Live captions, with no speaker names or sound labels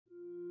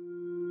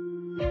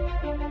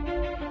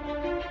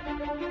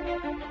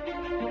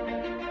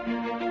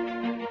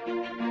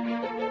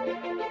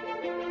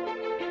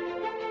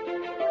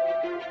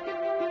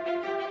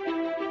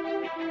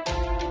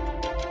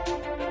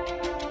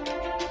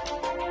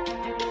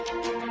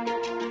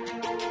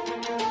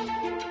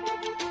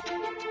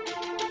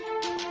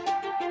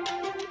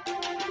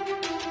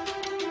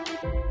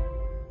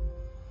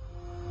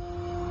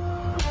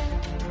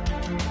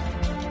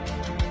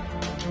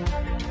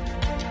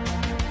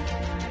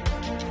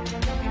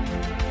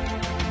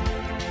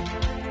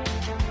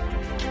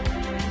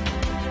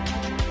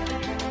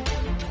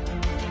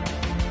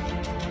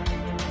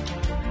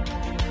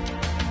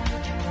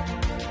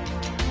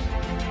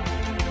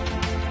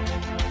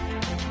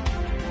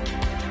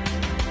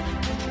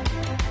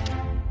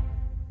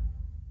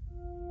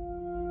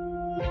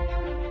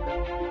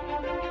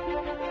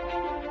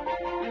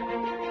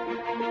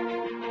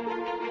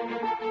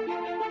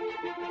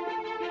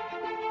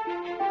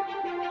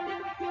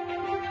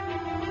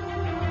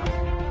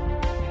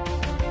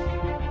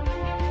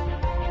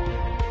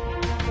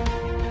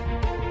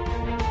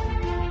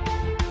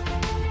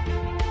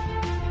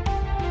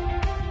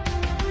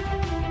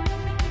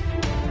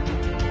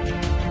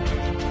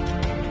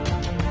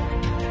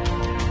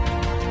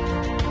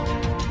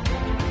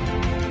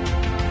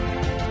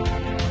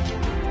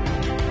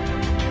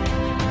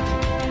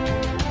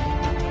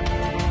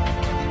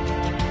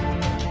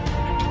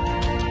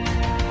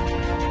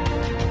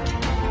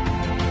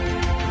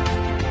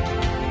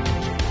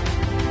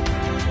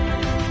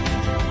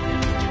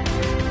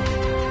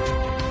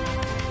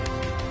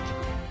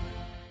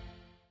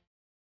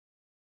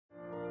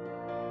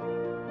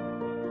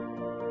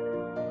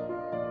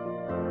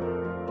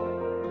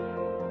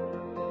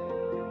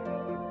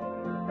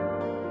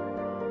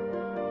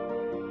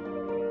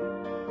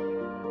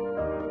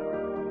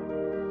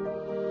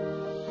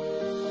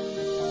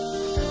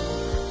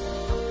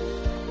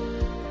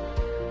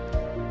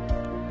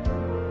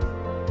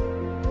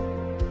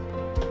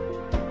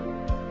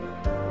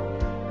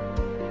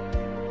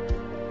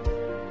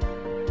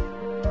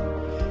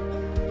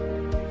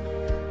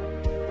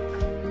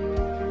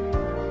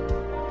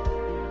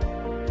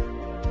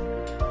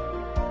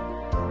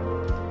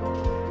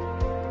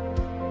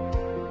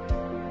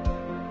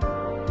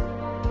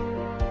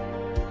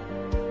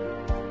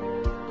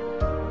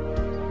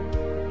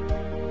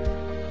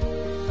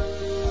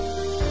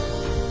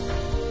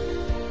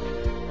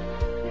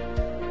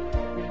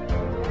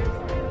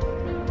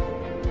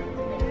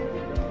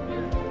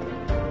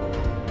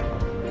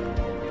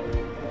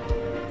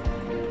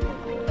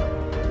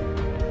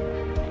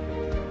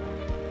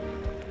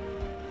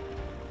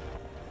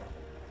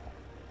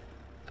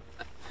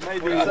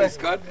Hey,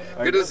 Scott.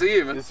 Good to see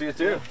you, man. Good to see you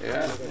too.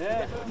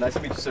 Yeah. Nice to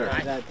meet you, sir.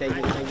 Thank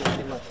you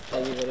very much.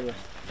 Thank you very much.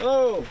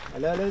 Hello.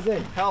 Hello, Lizzie.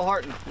 Hal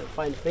Harton.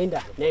 Fine,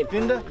 Finda. Name?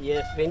 Finda?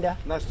 Yes, Finda.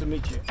 Nice to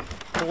meet you.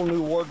 Whole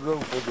new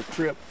wardrobe for the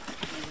trip.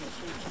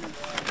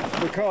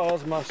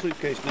 Because my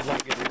suitcase did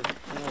not get here.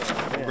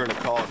 We're going to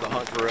call it the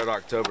Hunt for Red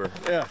October.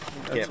 Yeah.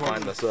 Can't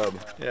find the sub.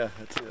 Yeah,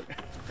 that's it.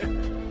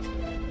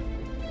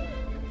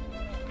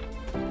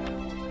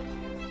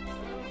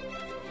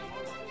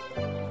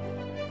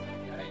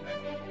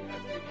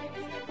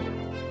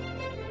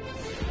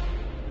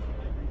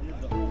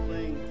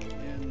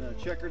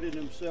 Checkered it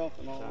himself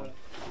and all that.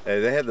 Hey,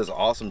 they had this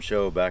awesome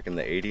show back in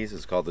the 80s.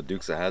 It's called the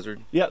Dukes of Hazzard.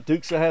 Yeah,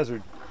 Dukes of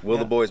Hazzard. Will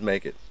the boys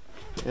make it?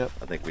 Yep.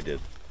 I think we did.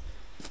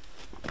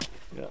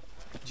 Yeah.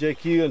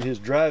 JQ and his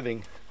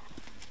driving,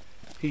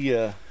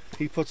 he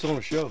puts on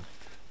a show.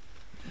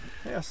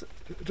 Yes.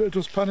 It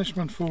was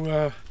punishment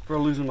for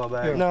losing my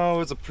bag. Yeah.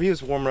 No, he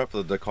was warming up for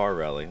the Dakar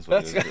rally.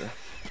 That's what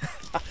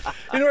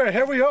Anyway,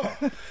 here we are.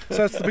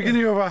 So it's the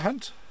beginning of our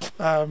hunt.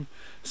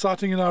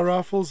 Sighting in our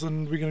rifles,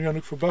 and we're going to go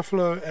look for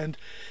buffalo and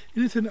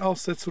anything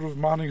else that's sort of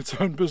minding its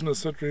own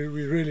business that we're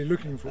really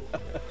looking for.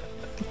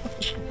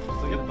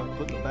 Thinking about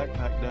putting the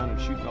backpack down and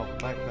shooting off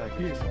the backpack.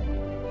 Yes.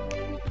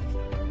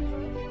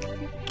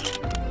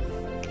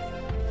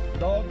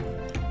 Dog.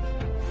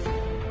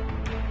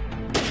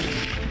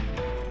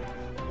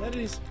 That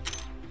is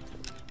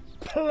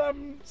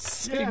plum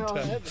center. Yeah, I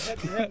had to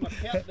have my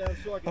cap down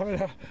so I could... I mean,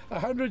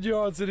 100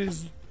 yards, it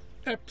is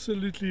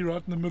absolutely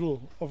right in the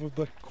middle of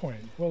the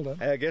coin. Well done.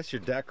 Hey, I guess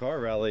your Dakar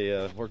rally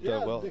worked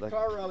out well. Yeah, the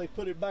Dakar rally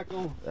put it back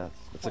on.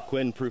 It's a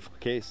Quinn-proof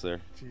case there.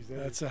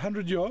 That's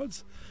 100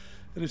 yards,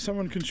 and if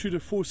someone can shoot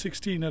a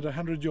 416 at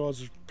 100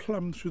 yards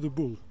plumb through the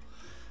bull,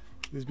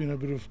 there's been a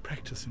bit of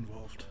practice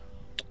involved,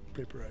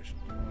 preparation.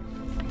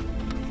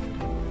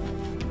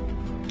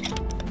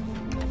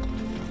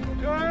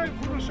 Go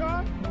for a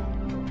shot.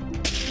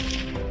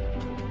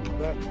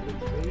 That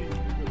looks very good.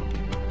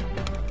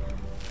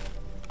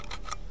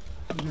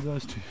 Look at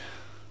those two.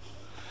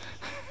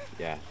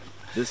 Yeah,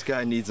 this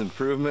guy needs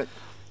improvement.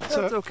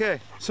 So it's okay.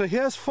 So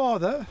here's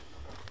father,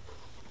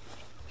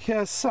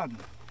 here's son,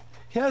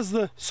 here's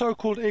the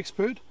so-called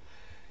expert,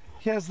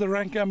 here's the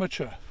rank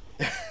amateur.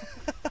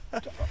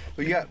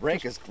 Well, yeah,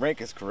 rank is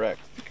correct.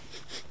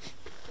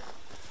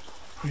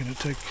 We're going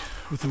to take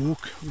with the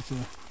walk with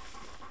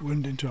the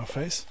wind into our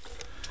face.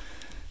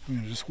 We're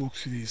going to just walk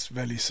through these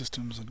valley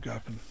systems and go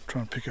up and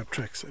try and pick up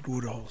tracks at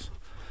waterholes.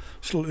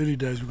 Still early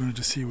days, we're going to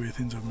just see where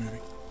things are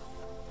moving.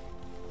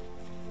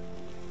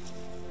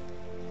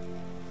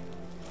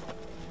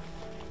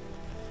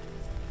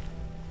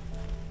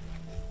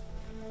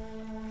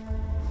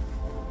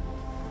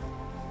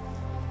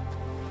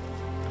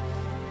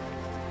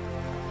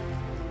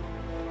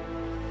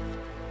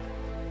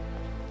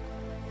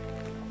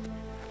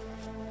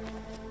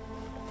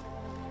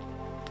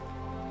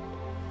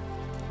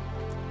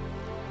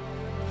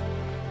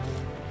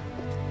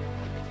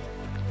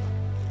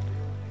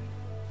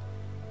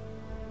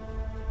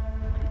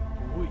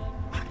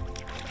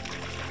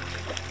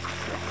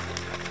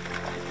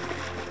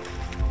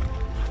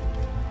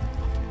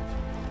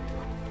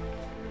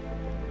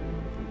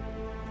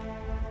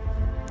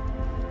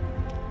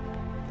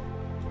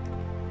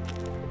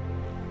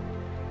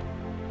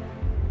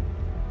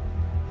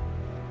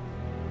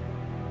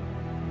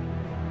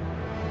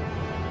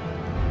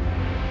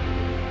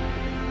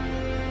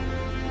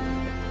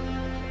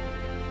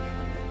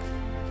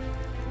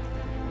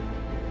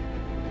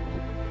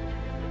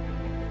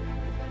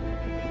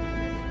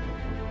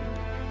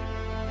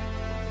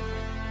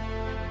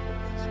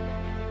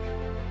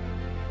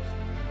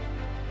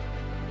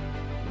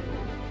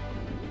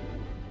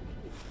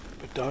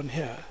 Down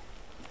here,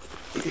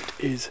 it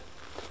is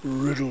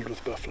riddled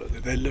with buffalo.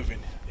 They live in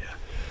here,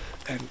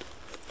 and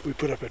we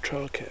put up a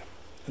trail cam,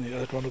 and the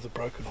other one with the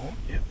broken horn,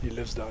 he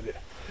lives down here.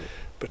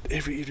 But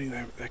every evening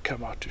they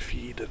come out to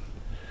feed,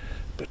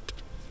 but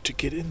to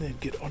get in there and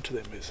get onto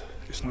them is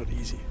not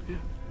easy.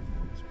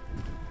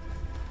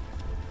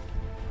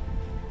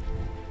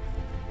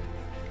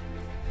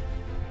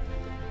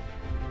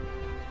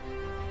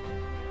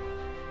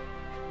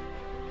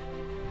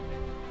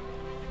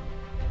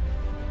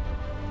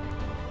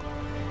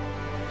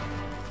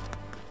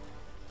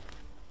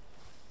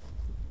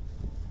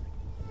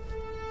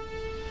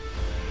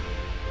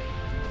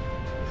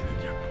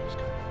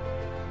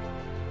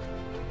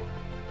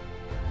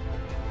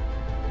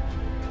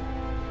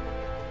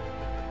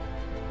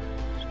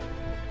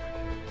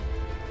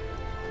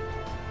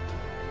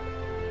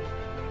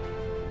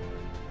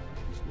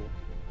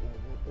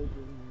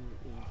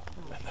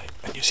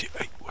 And you see,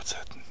 hey, what's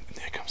that? And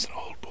there comes an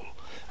old bull,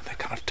 and they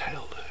kind of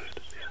tail the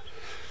herd.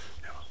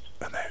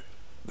 And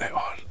they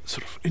are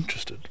sort of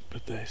interested,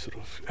 but they're sort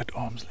of at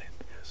arm's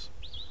length. Yes.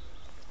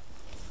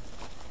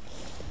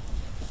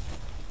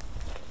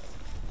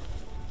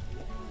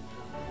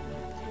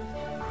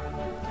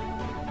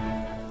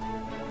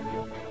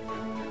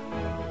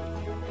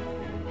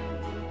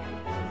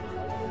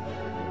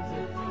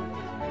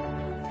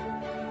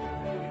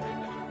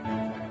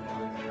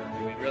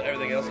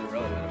 Everything else is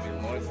relevant. I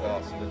mean, noise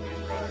loss is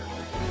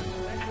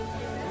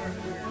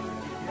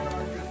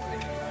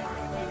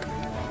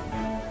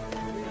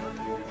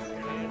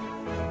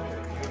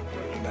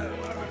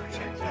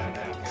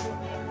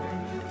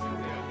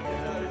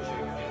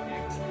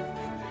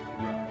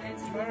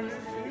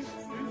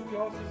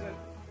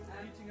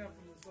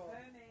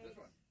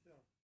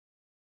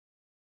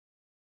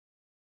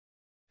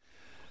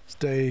It's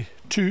day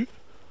 2,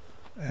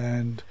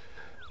 and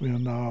we are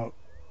now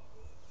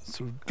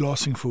sort of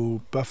glassing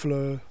for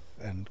buffalo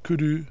and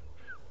kudu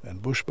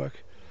and bushbuck,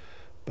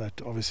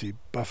 but obviously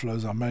buffalo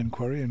is our main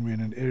quarry, and we're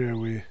in an area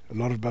where a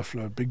lot of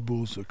buffalo big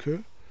bulls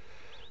occur.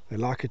 They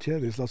like it here.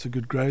 There's lots of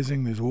good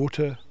grazing, there's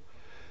water,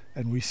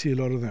 and we see a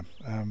lot of them.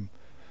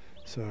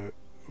 So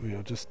we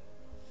are just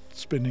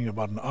spending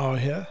about an hour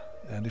here,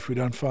 and if we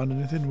don't find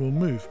anything we'll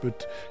move,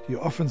 but you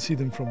often see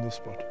them from this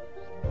spot.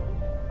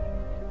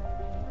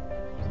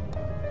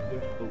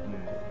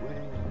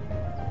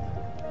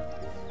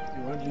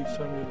 You won't leave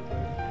some little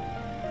bird.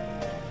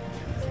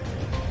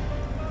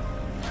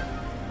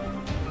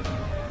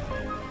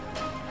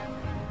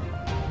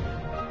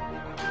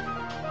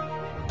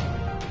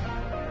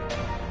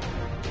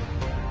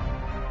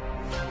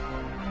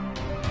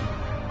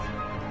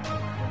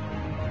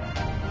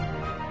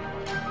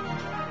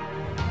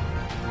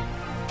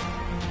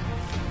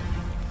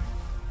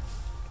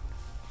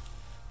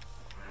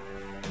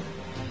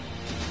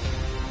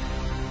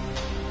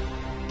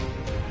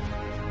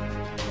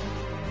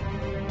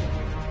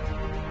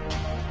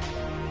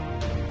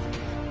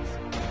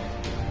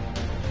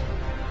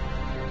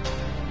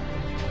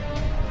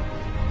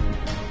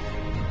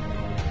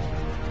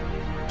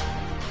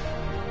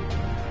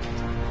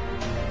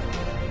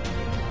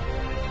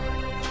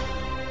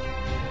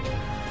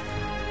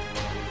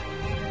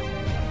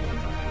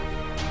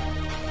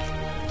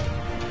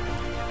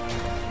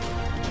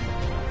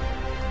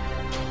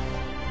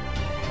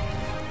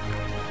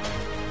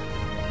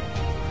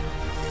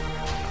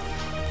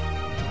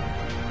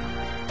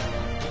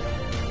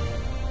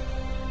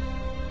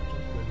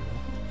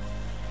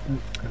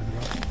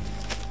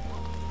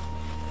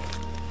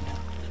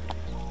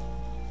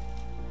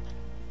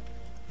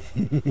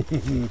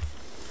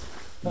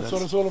 That's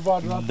what it's all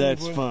about, right?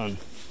 That's fun.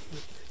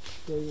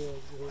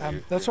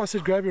 That's why I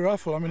said grab your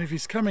rifle. I mean, if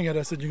he's coming at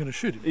us, then you're going to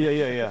shoot him.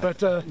 Yeah. But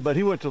But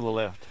he went to the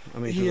left. I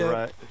mean, to the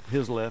right.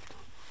 His left.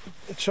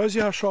 it shows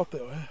you how sharp they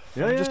are.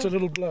 Yeah, Just yeah. a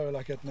little blow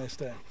like that and they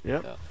stand.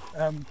 Yep.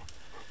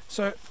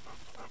 So,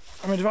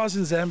 I mean, if I was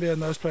in Zambia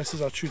and those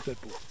places, I'd shoot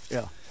that bull.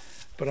 Yeah.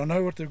 But I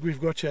know what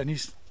we've got here, and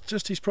he's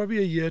probably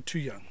a year too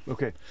young.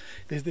 Okay.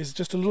 There's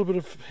just a little bit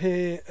of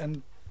hair,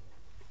 and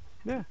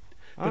Yeah.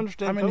 I but,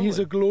 understand. I mean, he's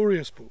a totally.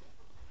 glorious bull.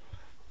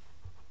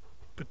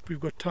 But we've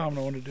got time, and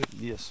I want to do it.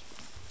 Yes.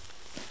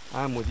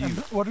 I'm with you. And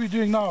what we're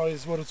doing now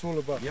is what it's all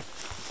about. Yep.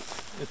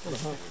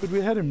 But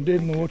we had him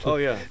dead in the water. Oh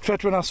yeah. In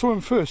fact, when I saw him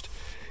first,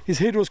 his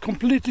head was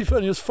completely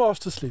funny. He was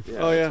fast asleep. Yeah,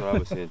 Oh, that's yeah. what I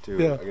was saying too.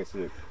 Yeah. I guess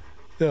it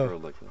Yeah.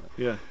 curled like that.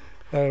 Yeah.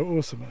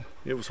 Awesome.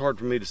 It was hard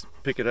for me to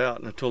pick it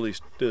out until he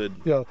stood.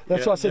 Yeah,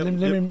 that's Yeah, why I said yep,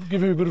 let yep. him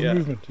give him a bit of Yeah,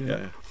 movement. You know?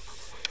 Yeah.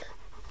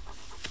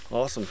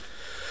 Awesome.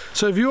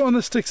 So if you were on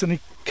the sticks and he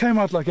came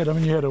out like that, I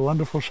mean, you had a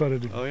wonderful shot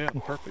at him. Oh yeah.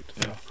 Perfect.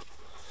 Yeah.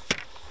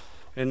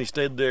 And he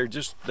stayed there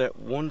just that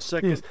 1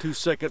 second, Yes. 2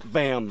 second,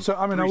 bam. So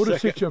I mean, I 3 would have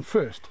second. picked you up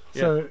first.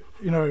 Yeah. So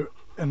you know,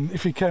 and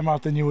if he came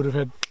out, then you would have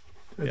had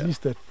at Yeah.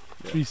 least that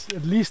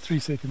at least 3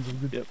 seconds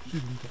of good Yep.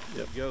 shooting time.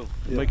 Yep. Go.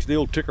 Yeah. Makes the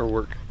old ticker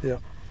work.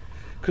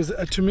 Because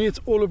to me, it's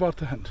all about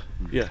the hunt.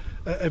 Yeah.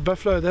 A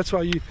buffalo. That's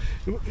why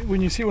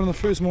when you see one in the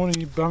first morning,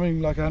 you're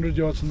bumming like 100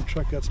 yards from the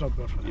truck. That's not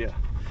buffalo. Yeah.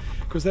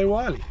 Because they're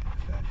wily,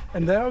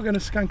 and they are going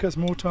to skunk us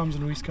more times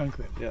than we skunk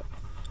them.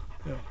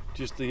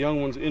 Just the young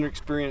ones,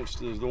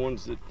 inexperienced, is the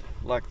ones that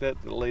like that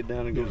lay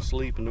down and go to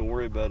sleep and don't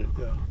worry about it.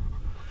 Yeah.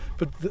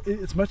 But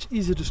it's much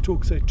easier to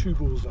stalk, say, 2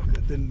 bulls like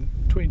that than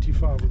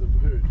 25 with a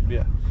herd.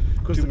 Yeah.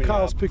 Because Too the many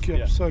cows pick you up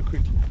yeah. so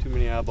quickly. Too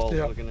many eyeballs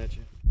Yeah. looking at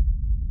you.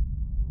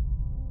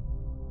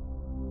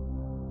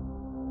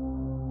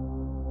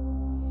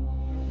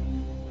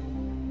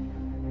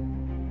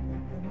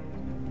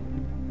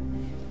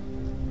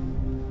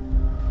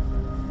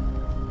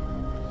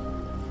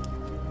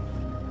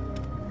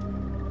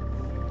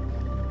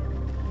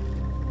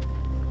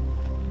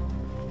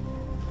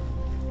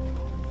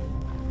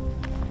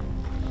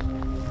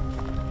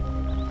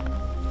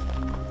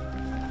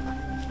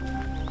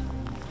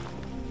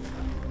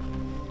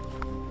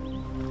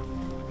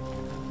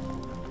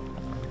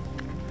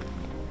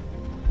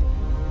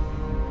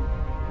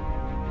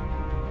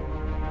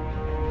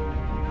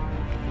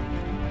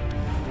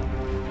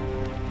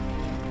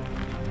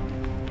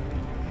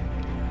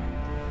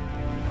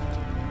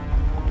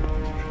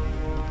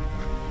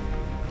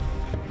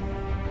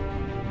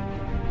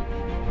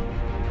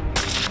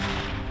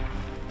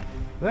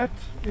 That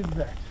is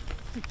that.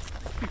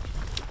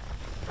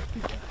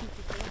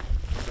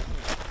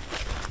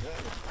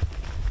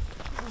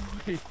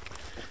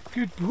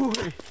 Good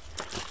boy.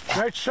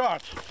 Great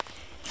shot.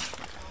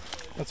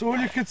 That's all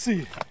you could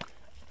see.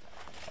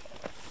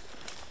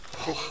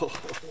 Look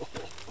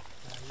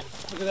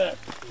at that.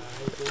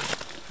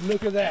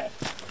 Look at that.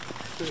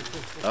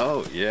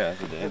 Oh yeah,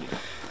 that's a dandy.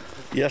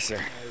 Yes,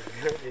 sir.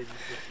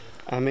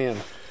 I'm in.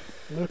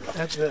 Look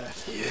at that.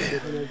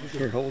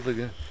 Here, hold the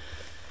gun.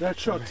 That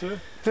shot, sir.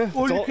 That's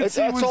All you could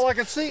see was, all I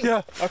could see.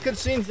 yeah. I couldn't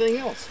see anything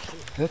else.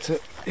 That's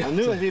it. I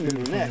knew it hit him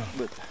in the neck,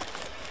 but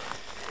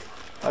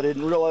I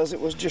didn't realize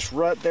it was just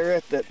right there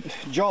at that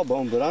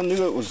jawbone. But I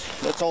knew it was.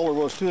 That's all there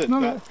was to it. No,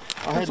 no.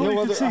 I That's had all you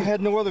no could other. see. I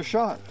had no other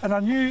shot. And I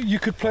knew you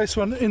could place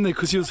one in there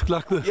because he was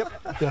like this. Yep.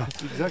 Yeah.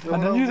 Exactly.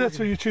 And I knew that's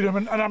where you treat him.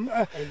 And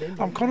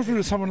I'm confident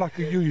with someone like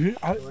you.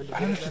 I don't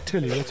have to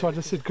tell you. That's why I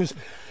just said, because,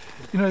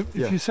 you know, if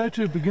Yeah. you say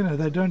to a beginner,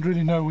 they don't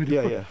really know where to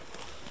Yeah, put yeah. it.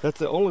 That's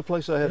the only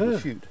place I had Yeah. to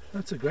shoot.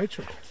 That's a great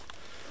shot.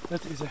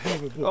 That is a hell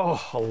of a bull.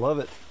 Oh, I love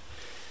it.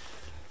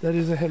 That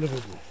is a hell of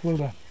a bull. Well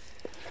done.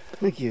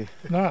 Thank you.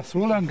 Nice.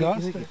 Well done,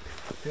 guys.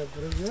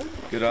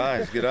 Good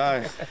eyes, good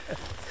eyes.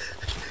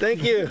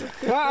 Thank you.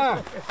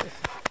 I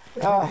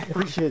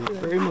appreciate it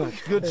very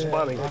much. Good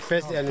spotting.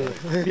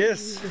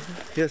 Yes.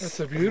 Yes. That's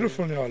a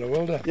beautiful Nyala.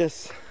 Well done.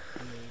 Yes.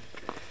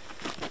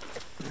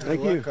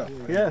 Thank you.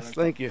 Yes,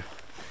 thank you.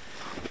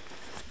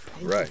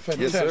 Right.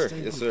 Yes, sir.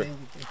 Fantastic. Yes, sir.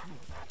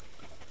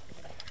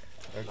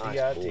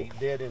 DIT,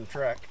 dead in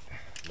track.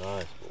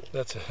 Nice.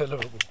 That's a hell of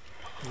a bull.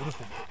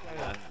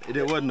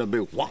 It wasn't a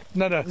big whop.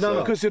 No,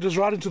 No. because it was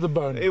right into the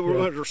bone. It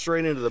went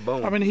straight into the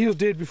bone. I mean, he was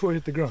dead before he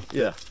hit the ground.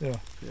 yeah. Yeah.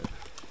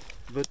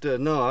 But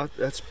no,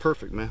 that's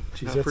perfect, man.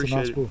 Jeez, I that's a appreciate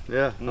nice it. bull.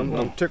 Yeah,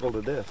 I'm tickled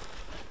to death.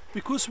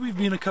 Because we've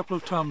been a couple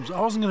of times, I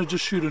wasn't going to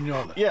just shoot on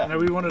Nyala. Yeah. You know,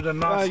 we wanted a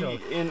nice Uh,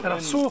 yard. and- And I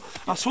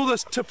saw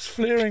those tips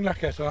flaring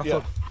like that, and I Yeah.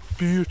 thought,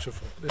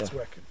 beautiful. Let's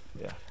whack him.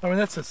 Yeah.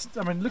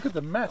 I mean, look at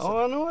the mass.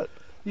 Oh, I know it.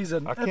 He's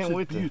an I can't absolute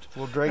wait to. beaut.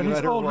 We'll drag And him he's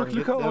out here old. where I Look, can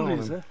look get how down old on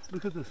he is. him. Eh?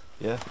 Look at this.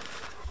 Yeah.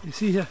 You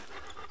see here?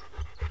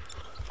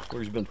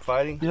 Where he's been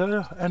fighting. Yeah,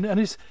 yeah. And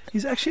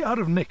he's actually out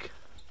of nick.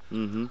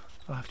 Mm-hmm.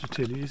 I have to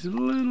tell you, he's a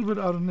little bit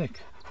out of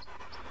nick.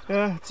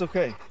 Yeah, it's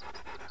okay.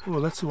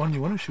 Well, that's the one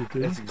you want to shoot,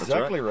 there. That's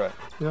exactly right.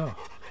 Yeah.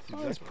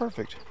 Oh, that's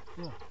perfect.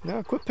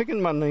 Now quit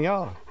picking my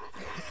nyala.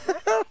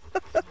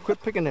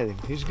 Quit picking at him.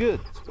 He's good.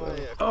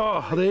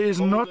 Oh, there is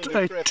not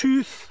a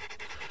tooth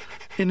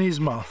in his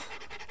mouth.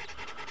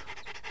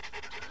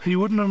 He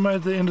wouldn't have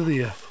made the end of the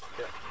year.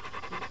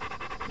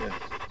 Yeah.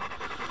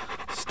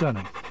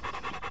 Stunning.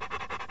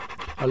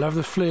 I love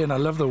the flare and I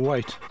love the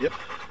weight. Yep.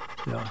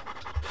 Yeah.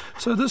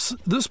 So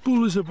this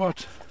bull is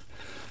about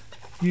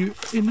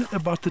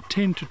about the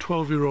 10 to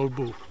 12-year-old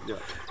bull. Yeah.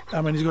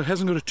 I mean,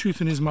 hasn't got a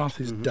tooth in his mouth.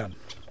 He's done.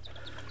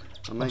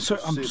 I'm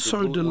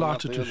so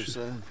delighted to shoot.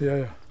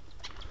 Yeah.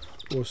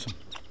 Awesome.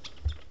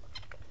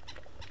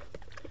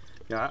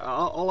 Yeah,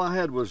 all I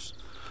had was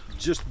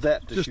just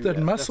that to shoot Just that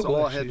at. muscle. That's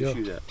all actually, I had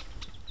to shoot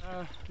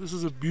at. This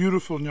is a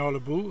beautiful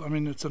Nyala bull. I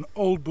mean, it's an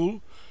old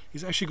bull.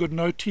 He's actually got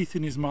no teeth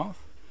in his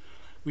mouth.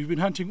 We've been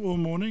hunting all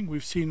morning.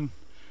 We've seen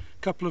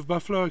a couple of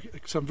buffalo,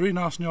 some very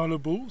nice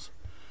Nyala bulls.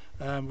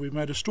 We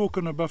made a stalk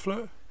on a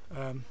buffalo.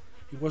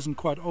 He wasn't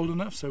quite old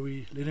enough, so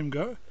we let him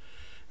go.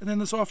 And then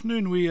this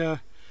afternoon we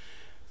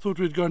thought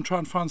we'd go and try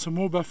and find some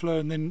more buffalo,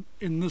 and then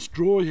in this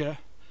draw here,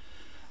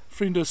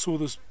 Frienda saw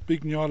this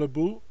big Nyala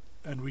bull,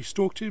 and we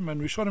stalked him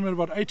and we shot him at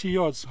about 80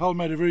 yards. Hull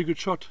made a very good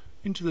shot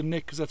into the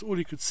neck because that's all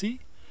he could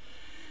see.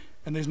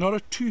 And there's not a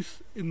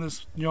tooth in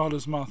this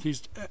Nyala's mouth.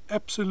 He's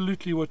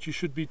absolutely what you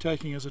should be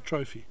taking as a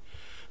trophy.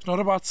 It's not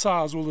about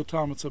size all the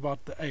time, it's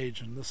about the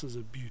age, and this is a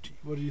beauty.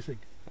 What do you think?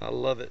 I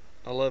love it.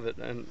 I love it.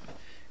 And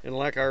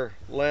like our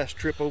last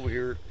trip over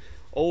here,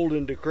 old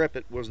and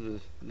decrepit was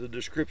the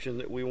description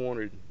that we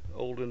wanted.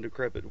 Old and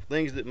decrepit.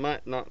 Things that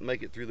might not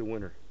make it through the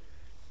winter.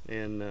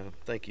 And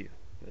thank you.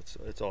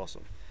 It's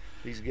awesome.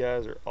 These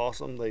guys are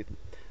awesome. They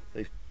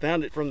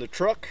found it from the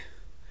truck,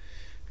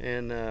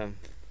 and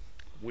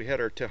we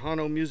had our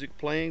Tejano music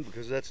playing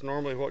because that's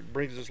normally what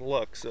brings us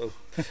luck. So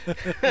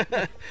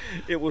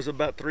it was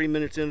about 3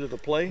 minutes into the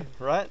play,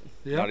 right?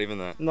 Yeah. Not even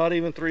that. Not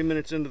even 3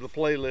 minutes into the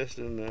playlist,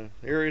 and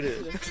here it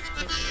is.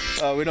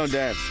 We don't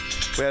dance.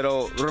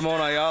 Pero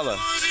Ramon Ayala,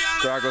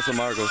 Dragos and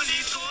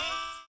Marcos.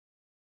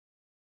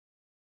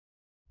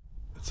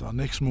 It's our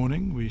next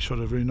morning. We shot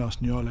a very nice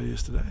Nyala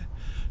yesterday.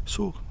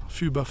 Saw a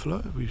few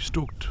buffalo. We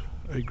stalked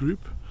a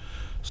group,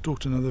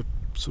 stalked another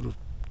sort of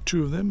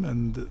 2 of them,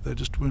 and they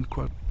just weren't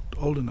quite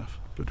old enough.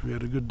 But we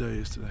had a good day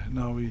yesterday.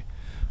 Now we're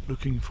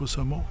looking for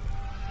some more.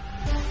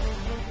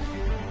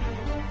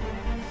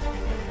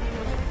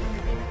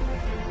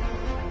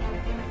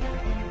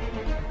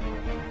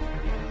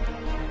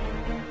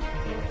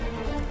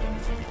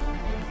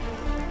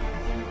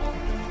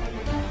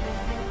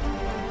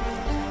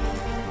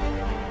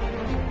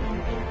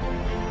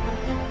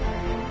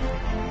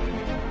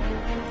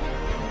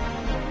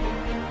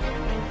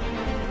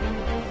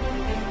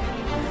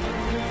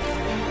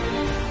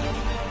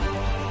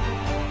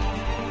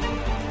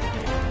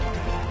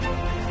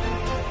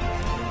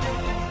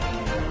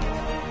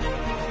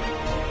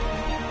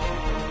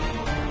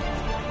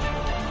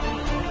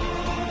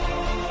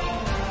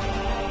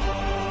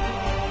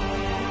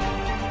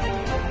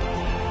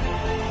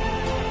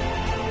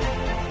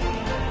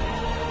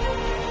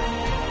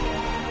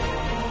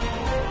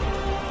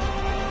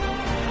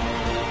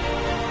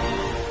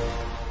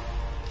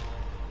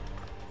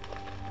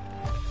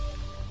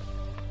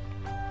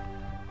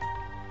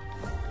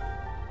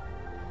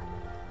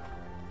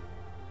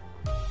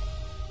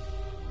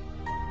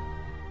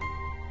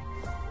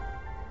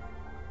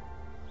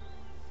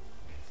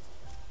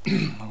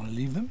 I want to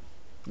leave them.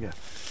 Yeah.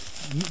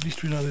 And at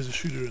least we know there's a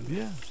shooter in there.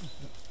 Yeah.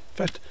 In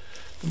fact,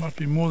 there might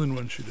be more than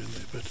one shooter in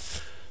there,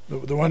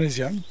 but the one is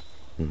young,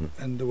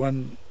 and the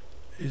one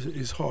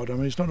is hard. I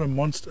mean, he's not a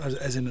monster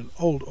as in an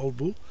old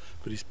bull,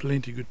 but he's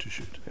plenty good to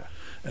shoot. Yeah.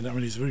 And I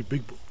mean, he's a very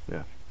big bull.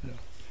 Yeah.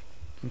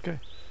 Yeah. Okay.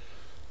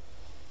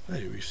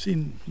 Hey,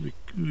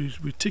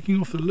 we're ticking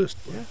off the list.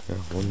 Boy. Yeah.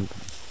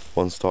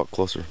 One stalk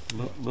closer.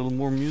 A little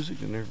more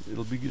music and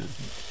it'll be good.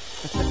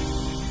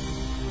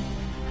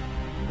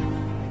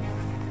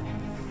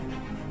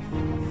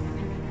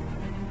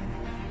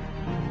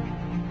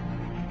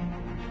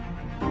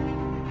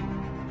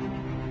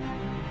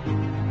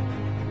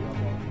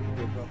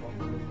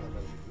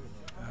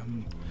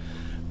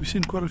 We've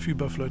seen quite a few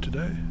buffalo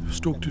today,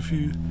 stalked a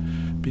few,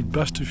 been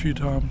bust a few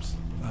times.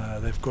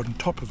 They've got on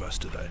top of us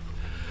today.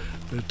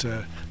 But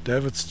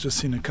David's just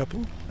seen a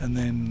couple, and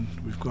then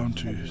we've gone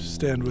to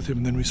stand with him,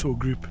 and then we saw a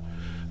group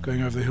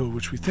going over the hill,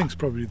 which we think is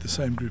probably the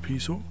same group he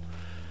saw.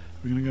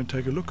 We're going to go and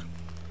take a look.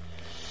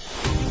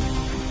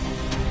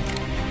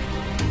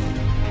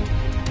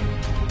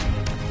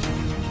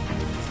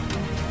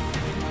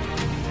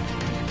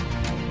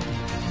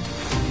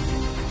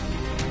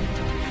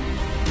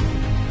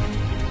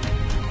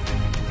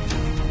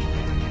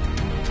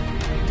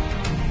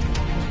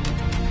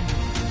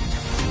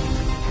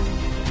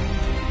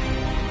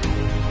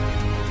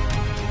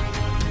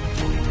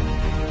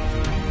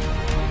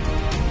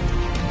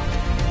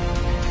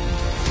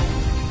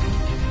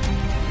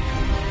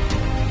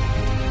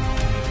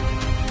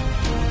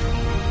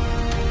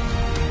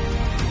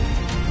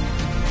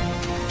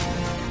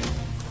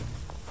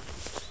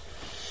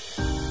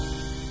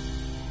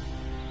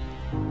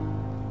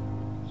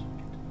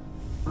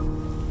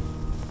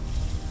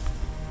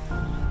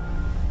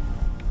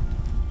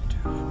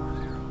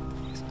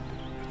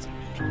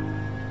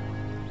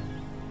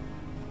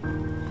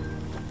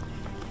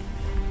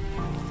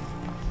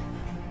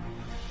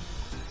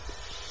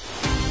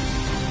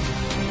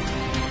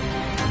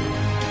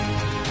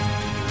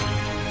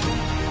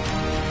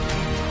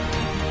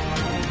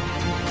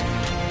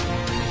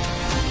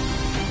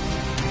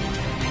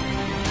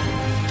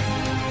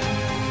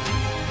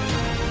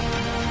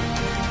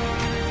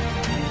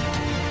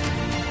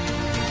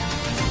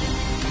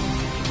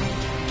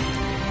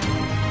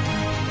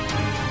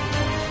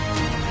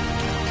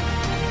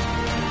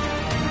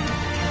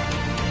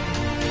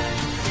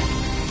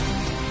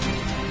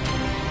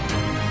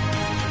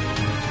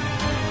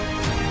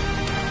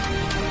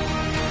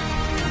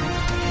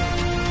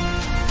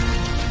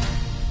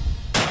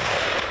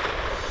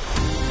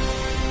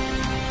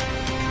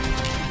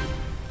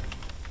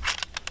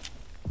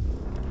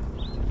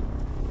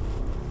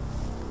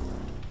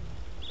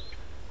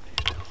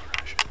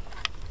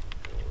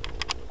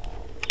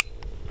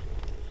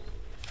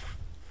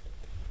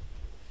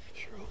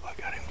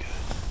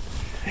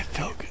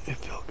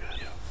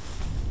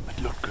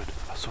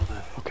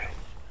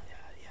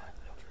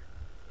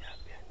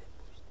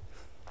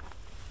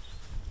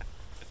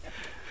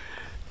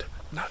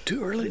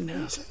 too early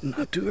now.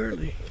 Not too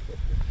early.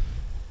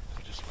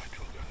 Just wait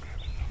till we'll go and grab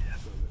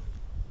it.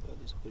 Oh,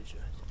 this is a good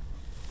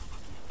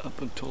shot.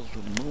 Up until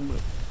the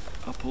moment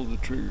I pulled the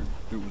trigger,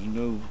 there was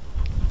no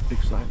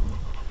excitement.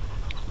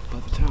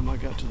 By the time I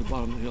got to the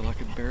bottom of the hill, I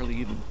could barely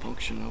even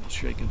function. I was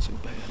shaking so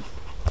bad.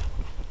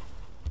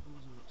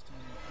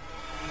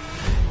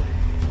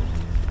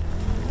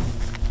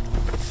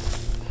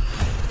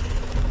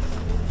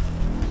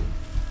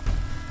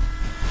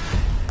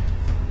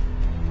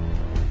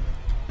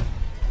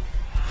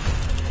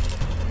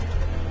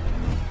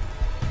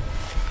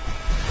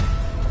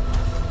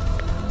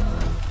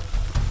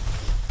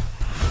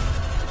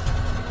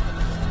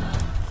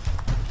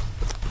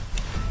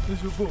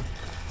 There's your bull.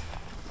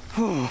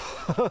 Go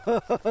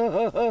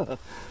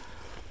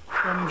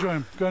and enjoy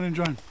him. Go and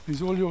enjoy him.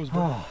 He's all yours,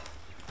 bro.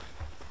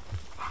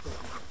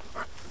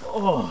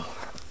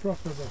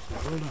 Proper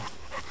buffalo.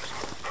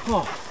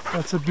 Well done.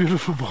 That's a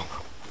beautiful bull.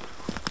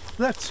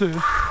 That,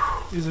 sir,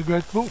 is a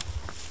great bull.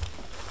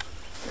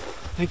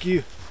 Thank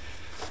you.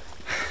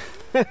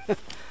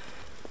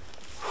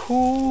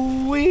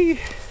 Ooh-wee.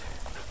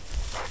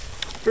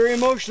 Very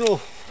emotional.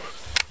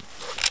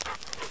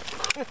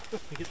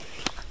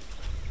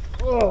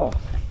 Oh,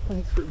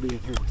 thanks for being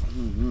here.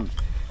 Mm-hmm.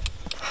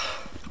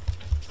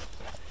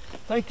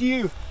 Thank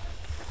you.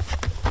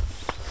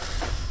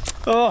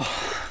 Oh,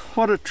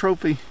 what a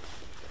trophy.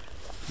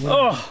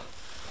 Wow. Oh,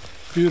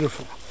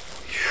 beautiful.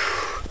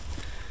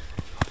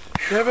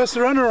 You have us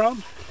to run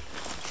around.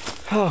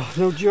 Oh,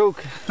 no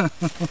joke.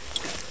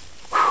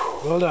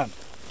 Well done.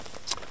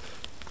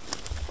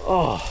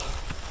 Oh,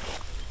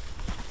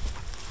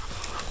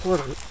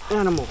 what an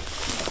animal.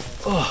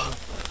 Oh,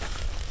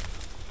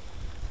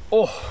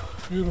 oh.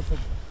 Beautiful.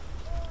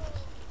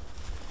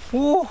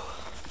 Woo.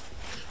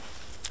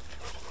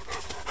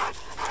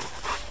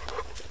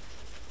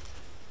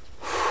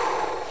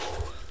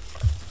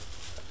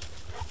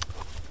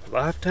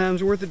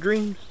 Lifetime's worth of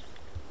dreams.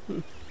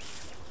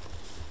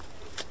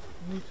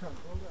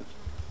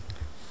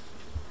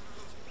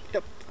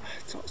 Yep,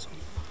 that's awesome.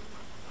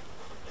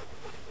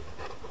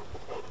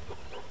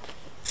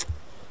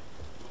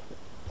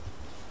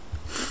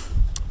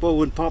 Boy,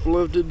 would Papa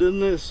love to have done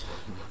this?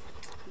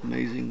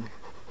 Amazing.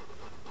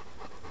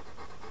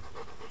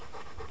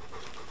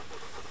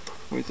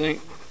 What do you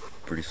think?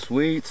 Pretty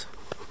sweet.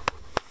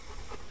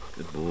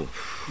 Good bull.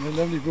 Yeah,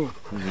 lovely bull.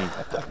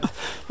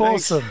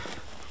 Awesome.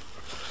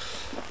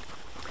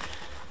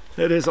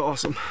 That is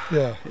awesome.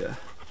 Yeah. Yeah.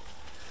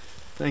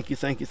 Thank you,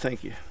 thank you,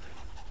 thank you.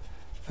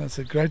 That's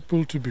a great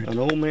bull to boot. An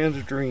old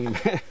man's dream.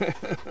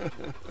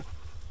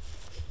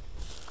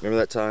 Remember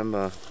that time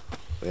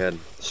we had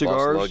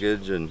Cigars? lost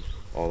luggage and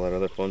all that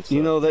other fun stuff?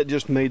 You know, that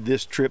just made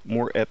this trip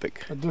more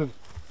epic. I did.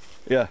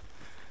 Yeah.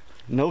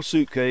 No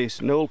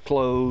suitcase, no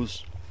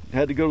clothes.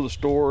 Had to go to the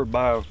store,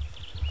 buy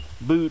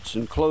boots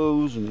and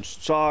clothes and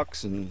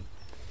socks and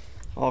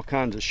all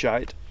kinds of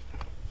shite.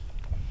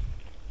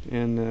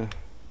 And,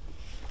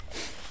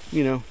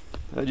 you know,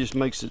 that just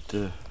makes it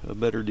a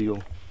better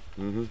deal.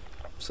 Mm-hmm.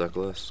 Suck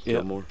less,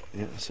 kill more.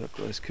 Yeah, suck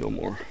less, kill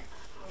more.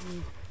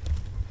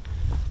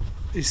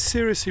 Is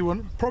seriously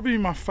probably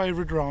my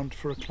favorite round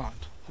for a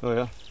client. Oh,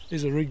 yeah?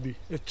 Is a Rigby.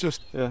 It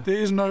just, Yeah. there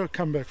is no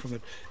comeback from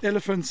that.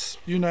 Elephants,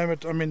 you name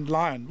it, I mean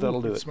lion.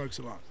 That'll do it. Smokes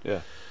a lion.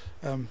 Yeah.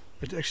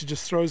 It actually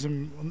just throws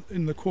them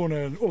in the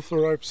corner and off the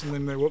ropes, and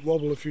then they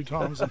wobble a few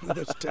times, and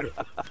that's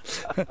terrible.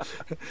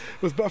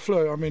 With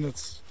buffalo, I mean,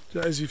 it's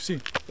as you've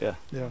seen. Yeah.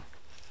 Yeah.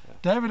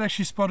 David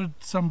actually spotted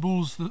some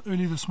bulls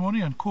early this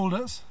morning and called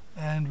us,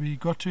 and we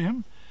got to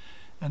him,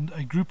 and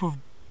a group of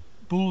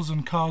bulls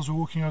and cows were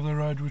walking over the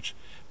road, which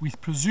we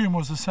presume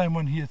was the same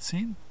one he had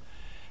seen.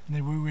 And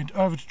then we went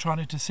over to try and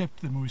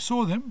intercept them, and we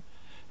saw them,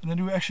 and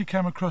then we actually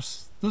came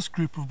across this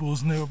group of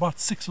bulls, and there were about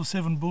 6 or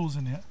 7 bulls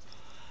in here,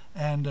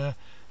 and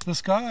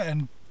this guy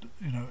and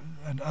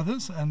and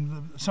others,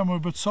 and some were a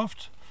bit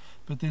soft,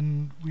 but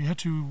then we had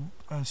to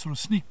sort of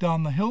sneak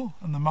down the hill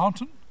and the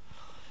mountain,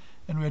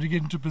 and we had to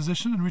get into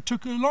position, and we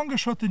took a longer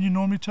shot than you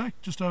normally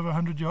take, just over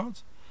 100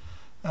 yards,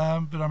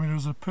 but I mean it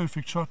was a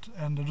perfect shot,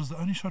 and it was the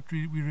only shot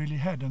we really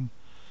had. And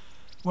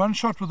one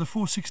shot with a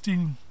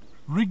 416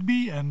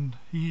 Rigby, and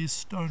he is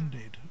stone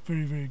dead.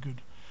 Very, very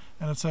good.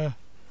 And it's a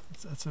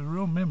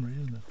real memory,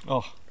 isn't it?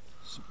 Oh,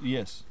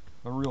 yes,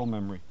 a real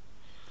memory.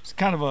 It's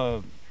kind of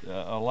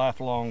a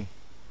lifelong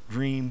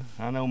dream.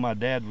 I know my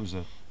dad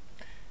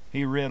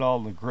he read all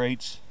the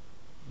greats,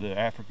 the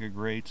Africa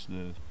greats,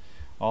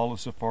 all the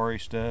safari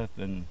stuff,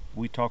 and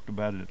we talked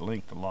about it at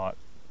length a lot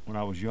when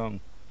I was young.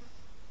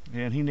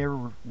 And he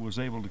never was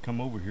able to come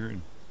over here,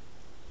 and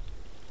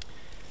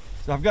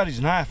so I've got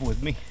his knife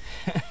with me.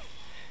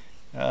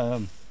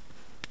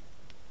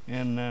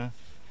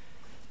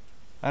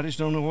 I just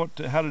don't know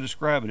how to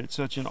describe it. It's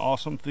such an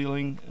awesome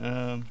feeling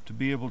to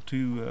be able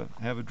to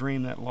have a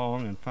dream that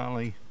long and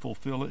finally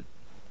fulfill it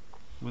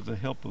with the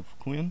help of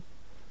Quinn.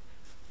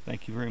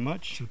 Thank you very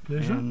much. It's a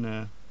pleasure.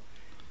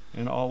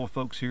 And all the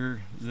folks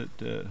here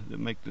that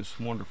make this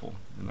wonderful.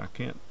 And I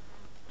can't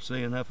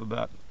say enough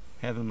about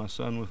having my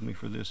son with me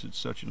for this. It's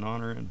such an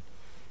honor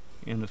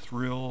and a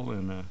thrill,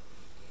 and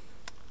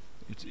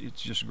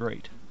it's just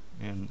great,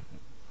 and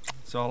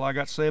that's all I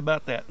got to say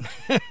about that.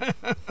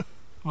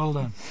 Well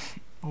done.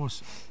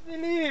 Awesome.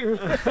 Believe.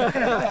 3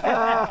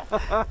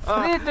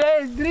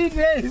 days, 3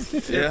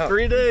 days. Yeah.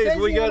 3 days.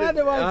 Send We you got it.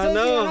 another one. I Send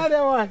you know.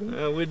 another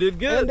one. We did And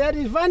good. that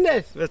is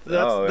funnest.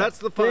 That's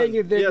the fun. Thank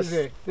you, yes.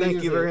 sir.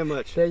 Thank you very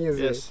much. Thank you,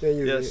 sir. Yes. Thank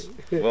you, Yes.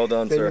 sir. Well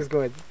done, Thank sir. you,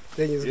 good.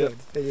 Thank you, Yep. good.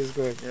 Thank you,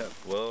 good. Yeah,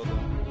 well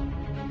done.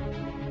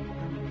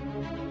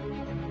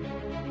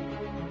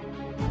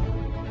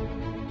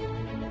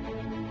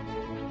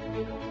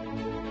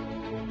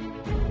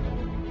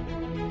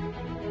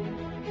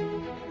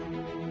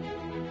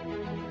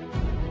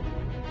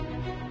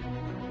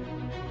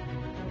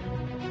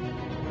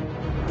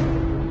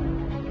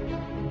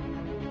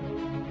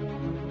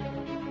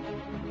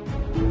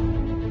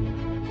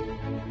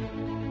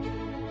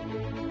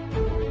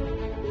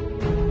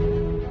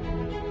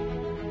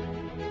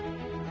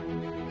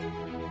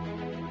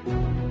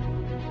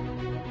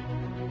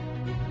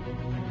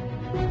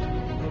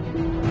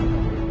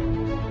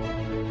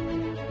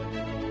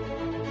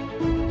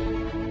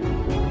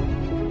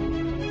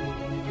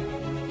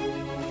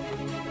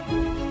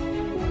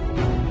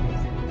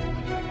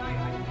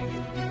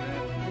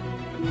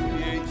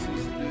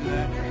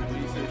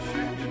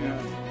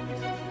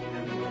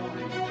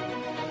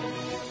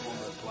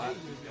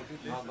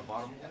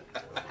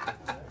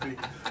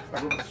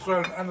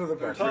 Thrown under the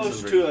back.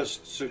 Toast to a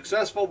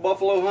successful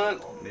buffalo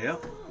hunt. Yeah.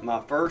 My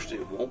first,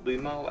 it won't be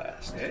my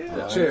last.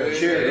 Yeah. Cheers.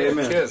 Cheers.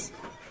 Amen. Cheers.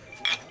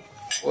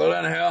 Well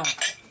done, Hal.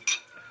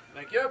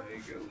 Thank you.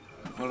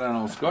 Well done,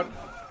 old Scott.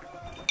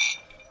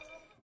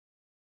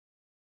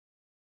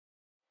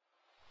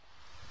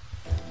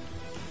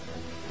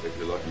 If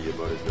you're lucky, your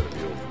buddy's got a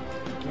mule.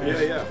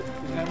 Yeah.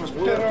 His name was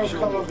Pedro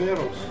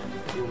Calaveros.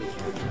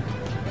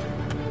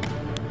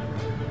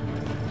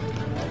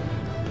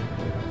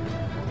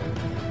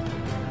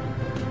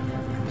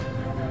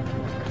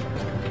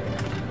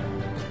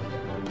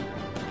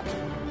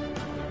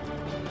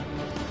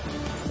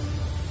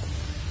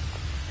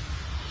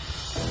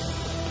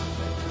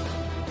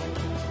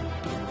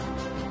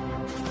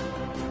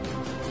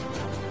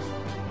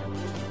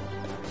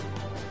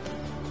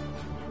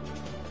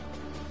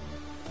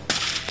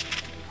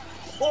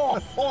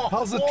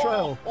 How's the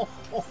trail?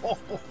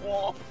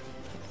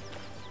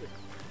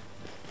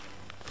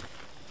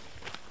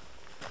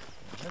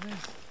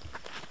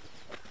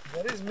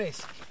 That is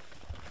messy.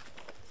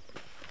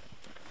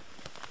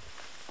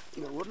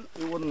 It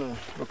wasn't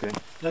okay.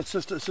 That's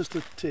just a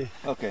tear.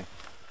 Okay.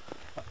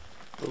 A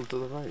little to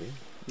the right, yeah?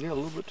 Yeah, a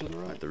little bit to the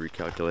I right. have to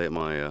recalculate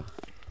my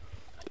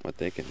my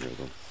thinking here,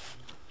 though.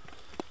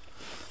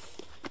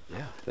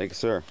 Yeah. Thank you,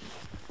 sir.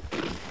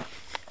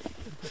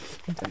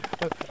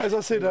 As I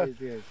said,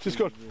 Yes,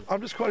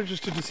 I'm just quite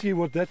interested to see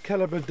what that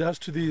caliber does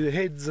to the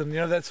heads and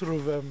that sort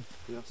of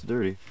It's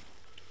dirty.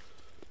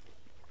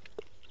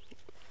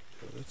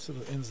 that sort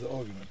of ends the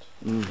argument.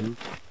 Mm-hmm.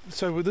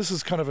 So this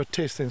is kind of a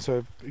test then,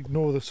 so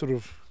ignore the sort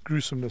of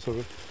gruesomeness of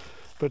it.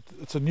 But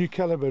it's a new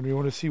caliber and we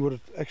want to see what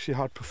it actually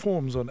how it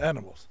performs on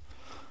animals.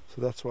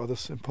 So that's why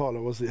this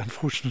Impala was the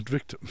unfortunate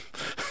victim.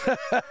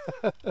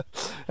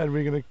 And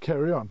we're going to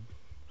carry on.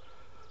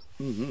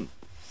 Mm-hmm.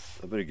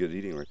 That's pretty good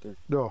eating right there.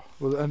 No,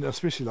 well, and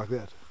especially like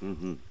that.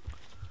 Mm-hmm.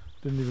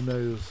 Didn't even know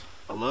it was,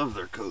 I love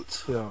their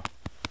coats. yeah.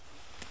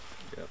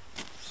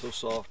 So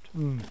soft.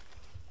 Mm.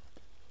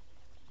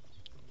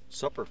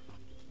 Supper.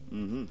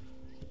 Mm-hmm.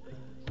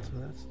 So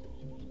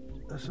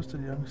that's just a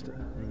youngster.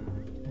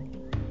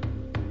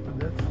 And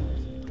that's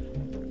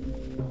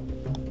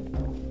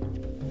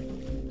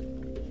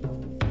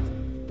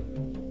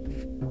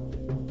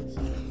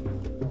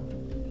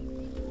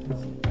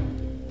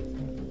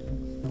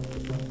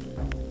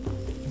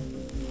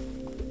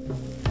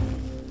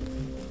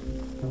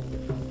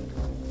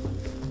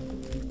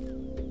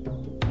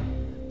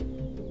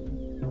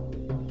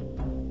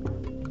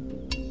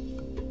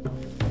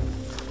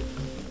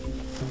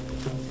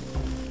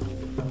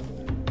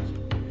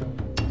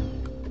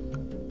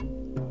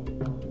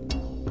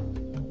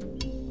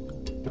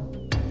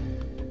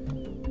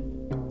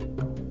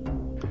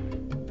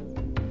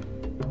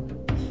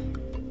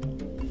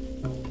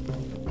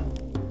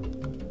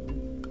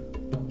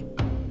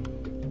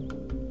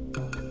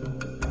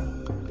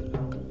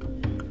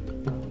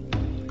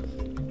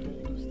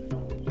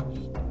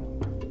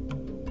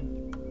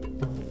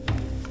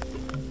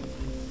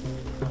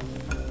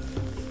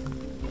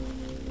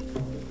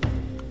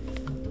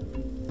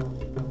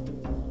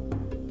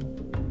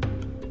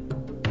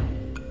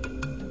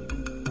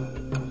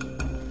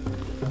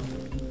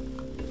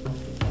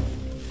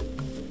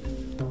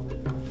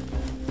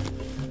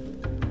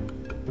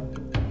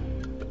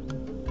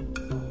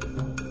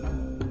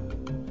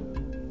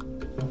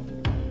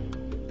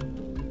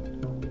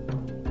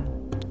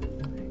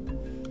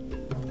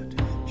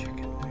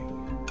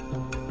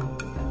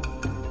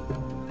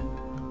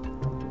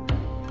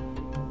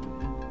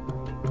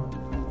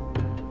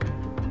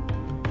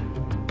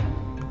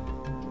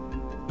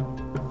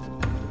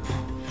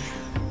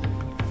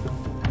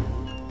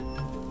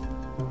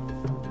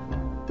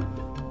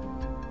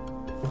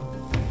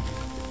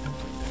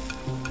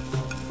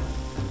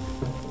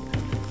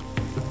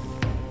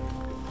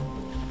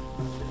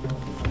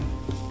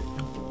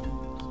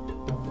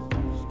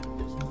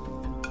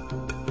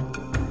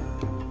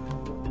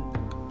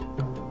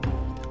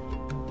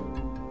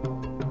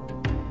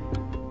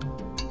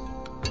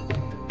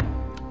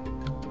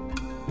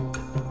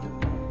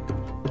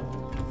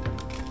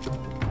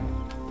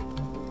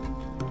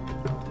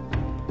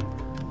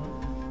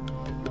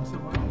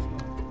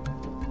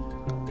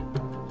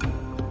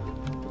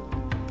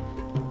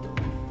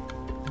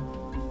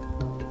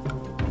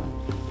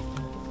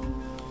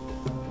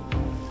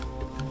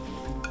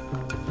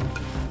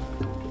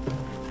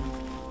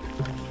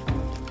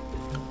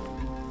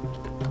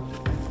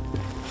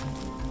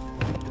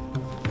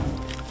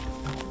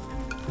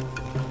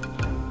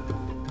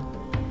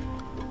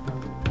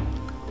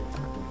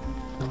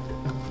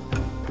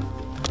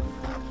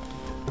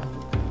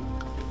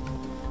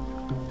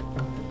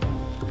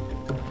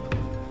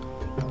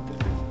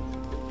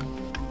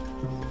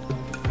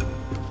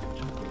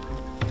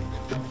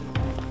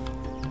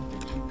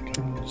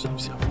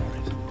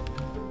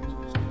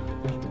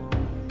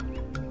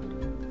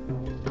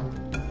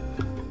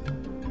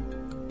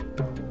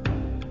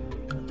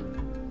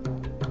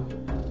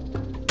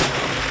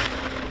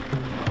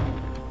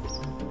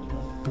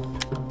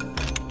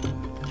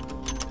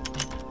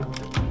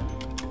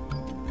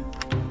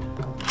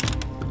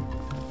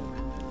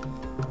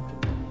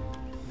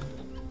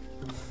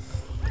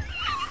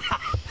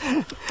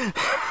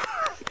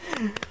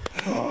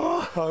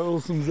How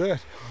awesome is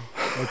that?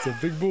 That's a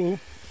big bull.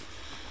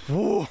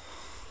 Whoa,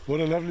 what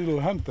a lovely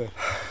little hunt there.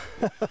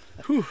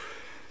 Whew.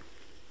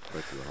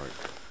 Right to the heart.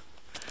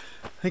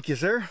 Thank you,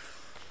 sir.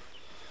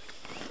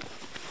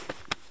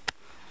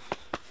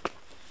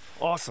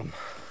 Awesome.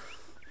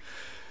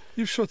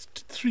 You've shot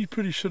 3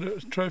 pretty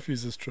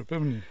trophies this trip,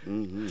 haven't you?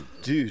 Mm-hmm.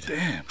 Dude.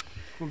 Damn.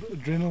 Called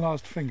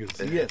adrenalized fingers.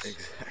 Yes,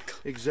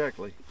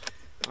 exactly.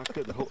 I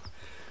couldn't hold.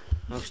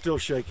 I'm still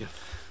shaking.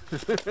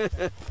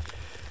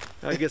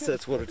 I guess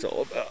that's what it's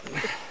all about.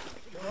 Good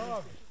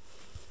job.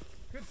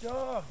 Good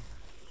job.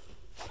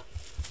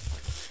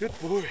 Good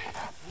boy.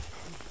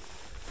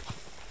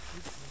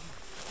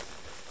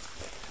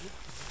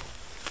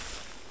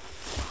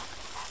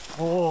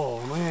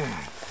 Oh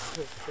man.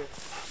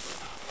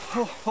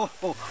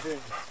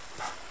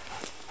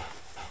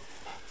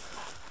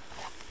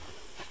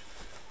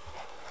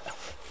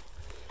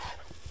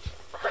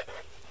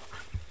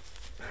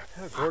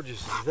 How gorgeous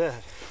is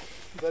that?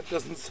 That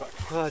doesn't suck.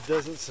 Oh, it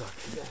doesn't suck.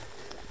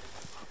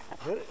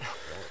 Get it?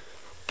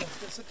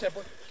 Sit there,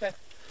 boy. Okay.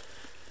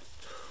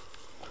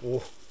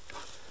 Oh.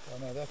 Oh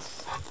no,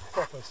 that's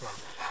proper suck.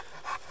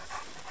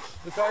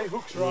 The guy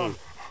hooks around.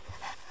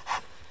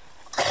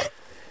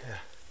 Yeah.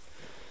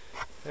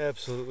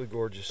 Absolutely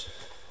gorgeous.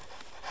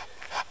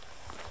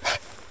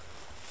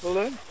 Well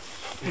done.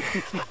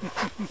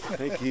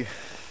 Thank you.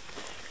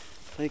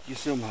 Thank you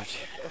so much.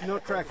 No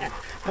tracking.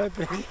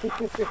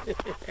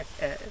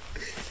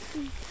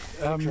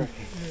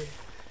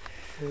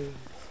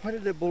 Why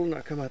did that bull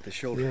not come out the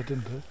shoulder? Yeah, it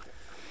didn't hurt.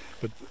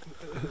 But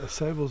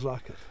sables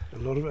like it. A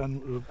lot of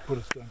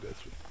bullets don't go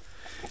through.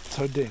 It's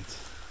so dense.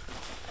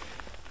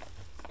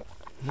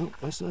 Nope,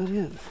 that's not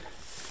it.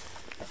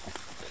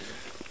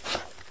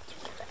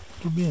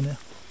 It'll be in there.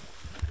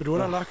 But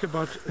what I like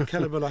about a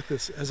caliber like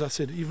this, as I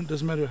said, even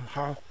doesn't matter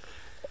how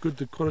good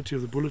the quality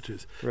of the bullet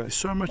is. Right. There's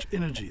so much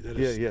energy that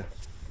Yeah.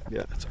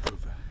 it's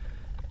over.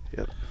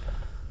 Yep.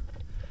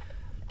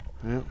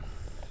 Well,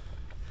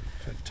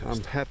 Fantastic.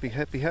 I'm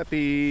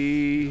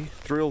happy.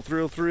 Thrilled.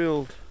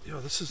 Yeah,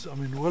 this is, I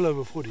mean, well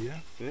over 40, yeah?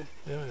 Yeah.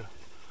 Yeah.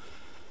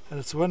 And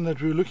it's the one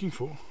that we were looking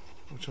for,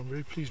 which I'm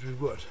very pleased we've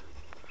got.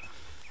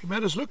 He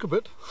made us look a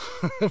bit,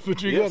 but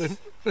we got him.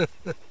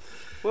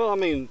 Well, I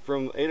mean,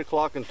 from 8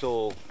 o'clock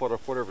until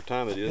whatever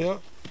time it is. Yeah.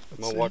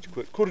 My watch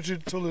quick.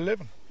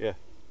 11:45. Yeah.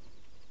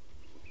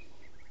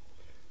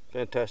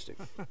 Fantastic.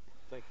 Thank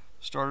you.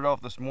 Started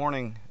off this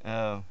morning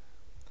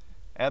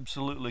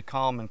absolutely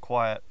calm and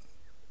quiet.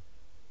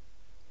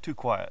 Too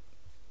quiet.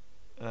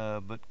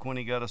 But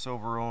Quinny got us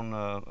over on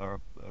a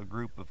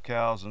group of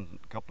cows and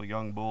a couple of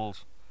young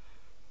bulls.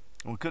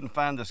 And we couldn't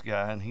find this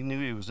guy, and he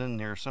knew he was in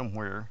there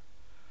somewhere.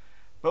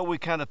 But we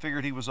kind of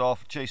figured he was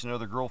off chasing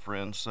other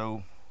girlfriends,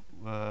 so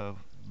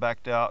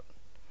backed out,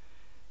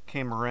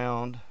 came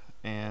around,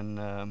 and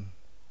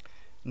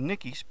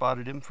Nikki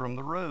spotted him from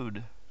the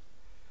road.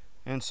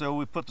 And so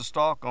we put the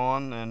stalk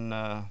on,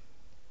 and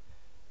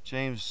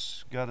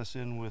James got us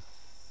in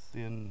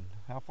within,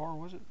 how far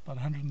was it? About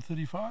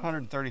 135?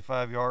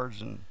 135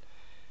 yards and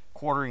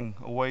quartering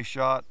away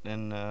shot,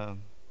 and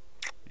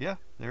yeah,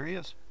 there he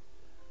is.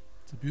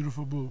 It's a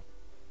beautiful bull.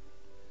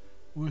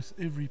 Worth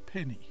every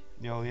penny.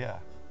 Oh yeah,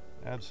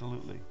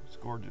 absolutely. It's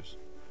gorgeous.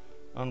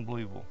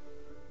 Unbelievable.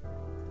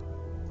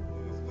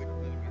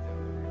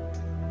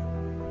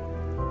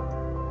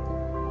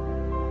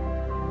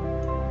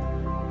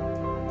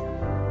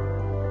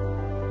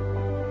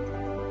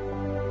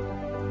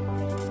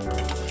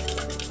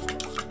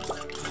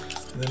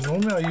 And then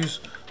normally I use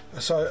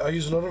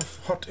a lot of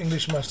hot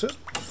English mustard,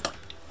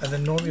 and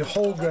then normally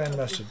whole grain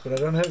mustard, but I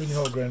don't have any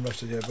whole grain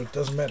mustard here, but it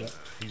doesn't matter.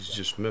 He's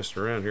just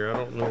messing around here. I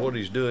don't know what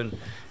he's doing.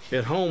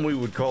 At home we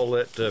would call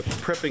that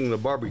prepping the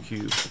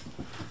barbecue.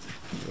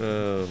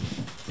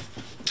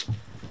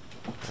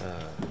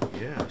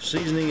 Yeah,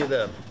 seasoning it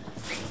up.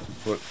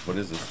 What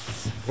is it?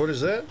 What is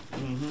that?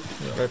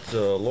 Yeah. That's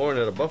loin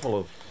out of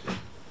buffalo.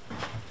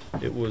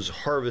 It was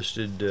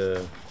harvested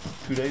 2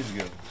 days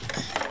ago.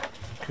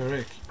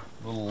 Correct.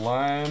 A little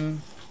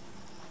lime,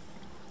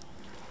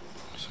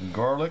 some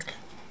garlic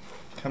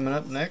coming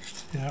up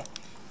next. Yeah.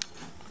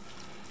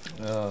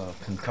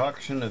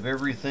 Concoction of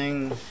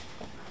everything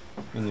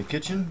in the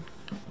kitchen.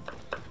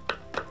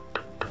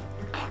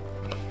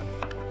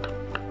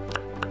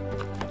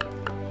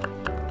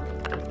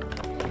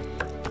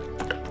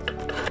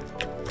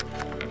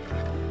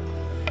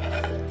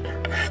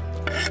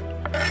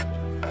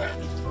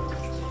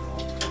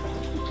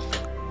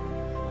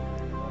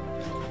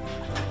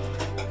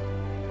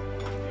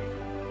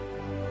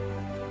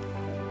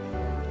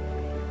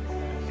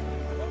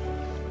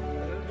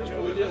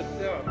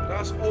 Yeah,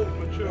 that's old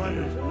mature.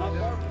 Wonderful.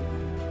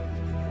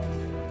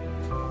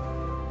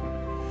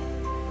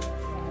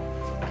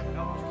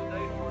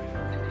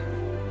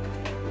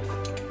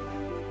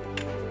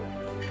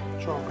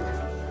 Chocolate.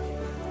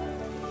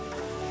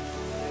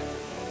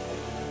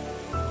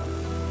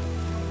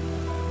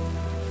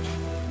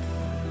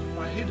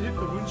 My head hit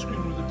the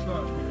windscreen with the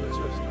clouds because it's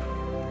just.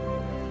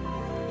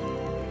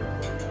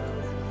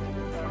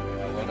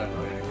 Well done.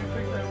 You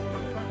think they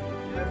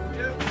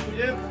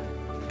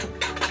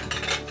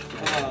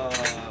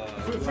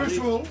first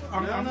of all, No. I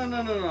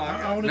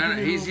want to No, give no,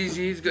 you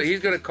he's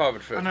got to carve it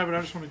I first. know, but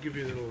I just want to give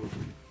you a little.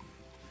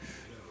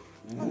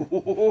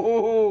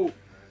 Whoa.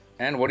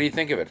 And what do you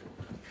think of it?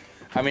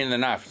 I mean the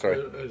knife,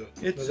 sorry.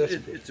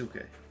 It's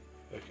okay.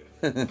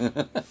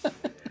 Okay.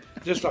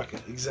 Just like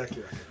it,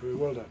 exactly like it. Very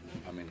well done.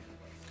 I mean,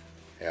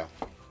 yeah.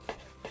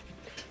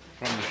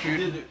 From the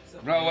shooting.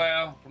 No,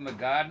 well, from the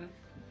garden.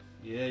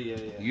 Yeah.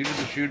 You did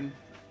the shooting.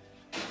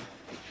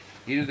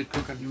 You did the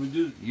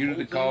cooking. You did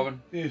the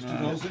carving. Yes, do the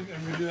whole thing,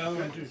 and we do the other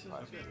one too.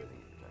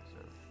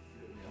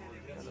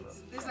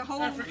 There's a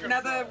whole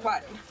another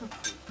what? I'm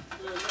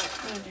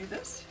gonna do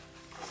this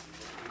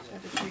so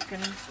that you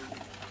can.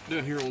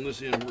 down here on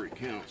this end where it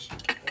counts.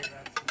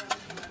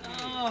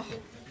 Oh,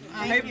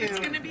 I hope it's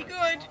gonna be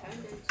good.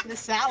 The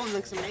salad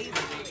looks amazing.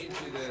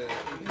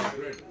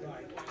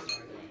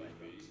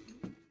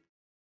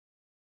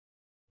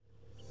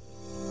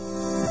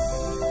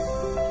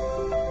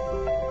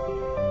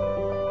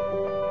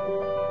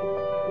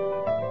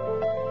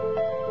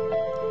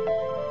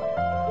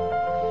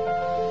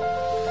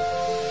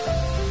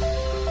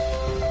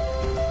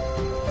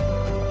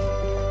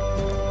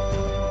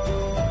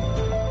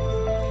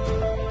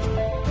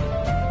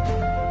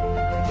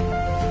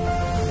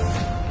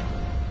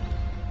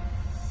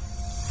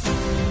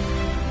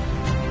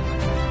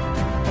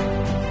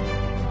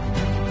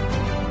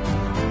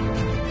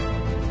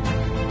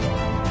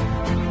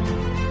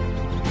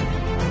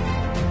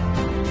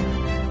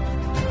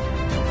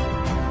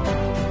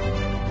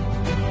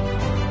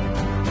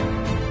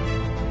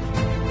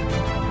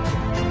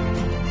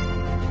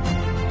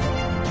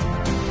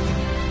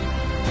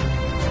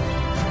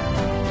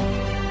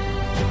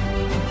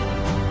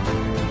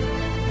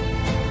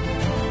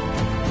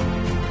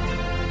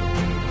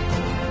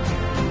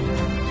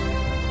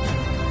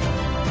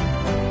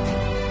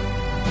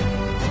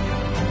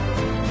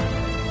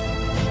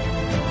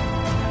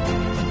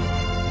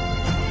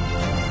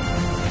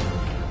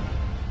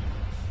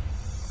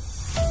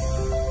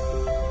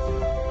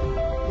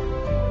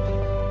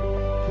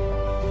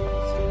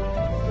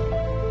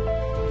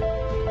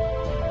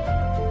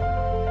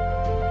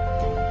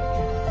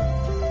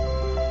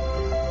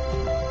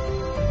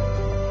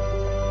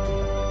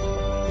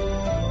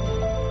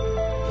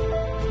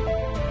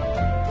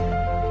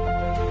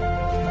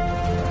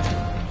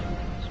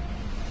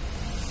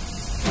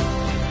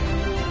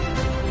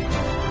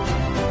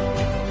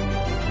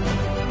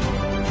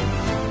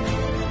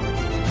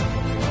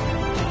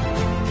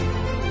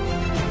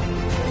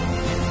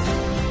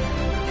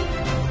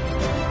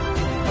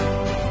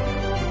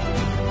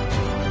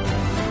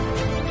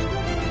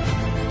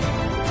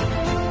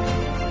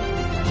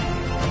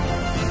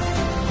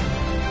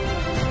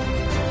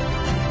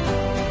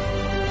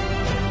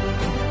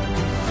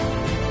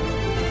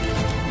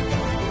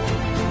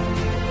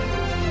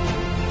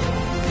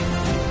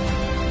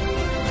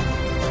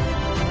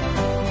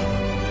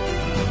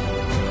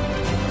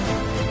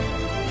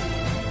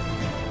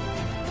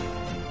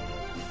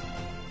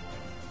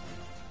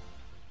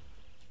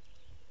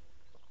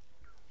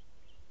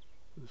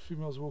 The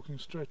female's walking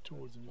straight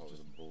towards him. That was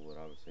a bull that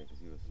I was seeing because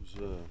he was.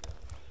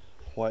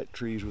 There's white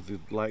trees with the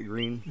light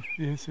green.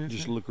 Yes, yes.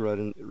 Just look right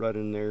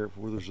in there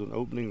where there's an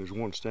opening. There's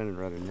one standing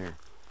right in there.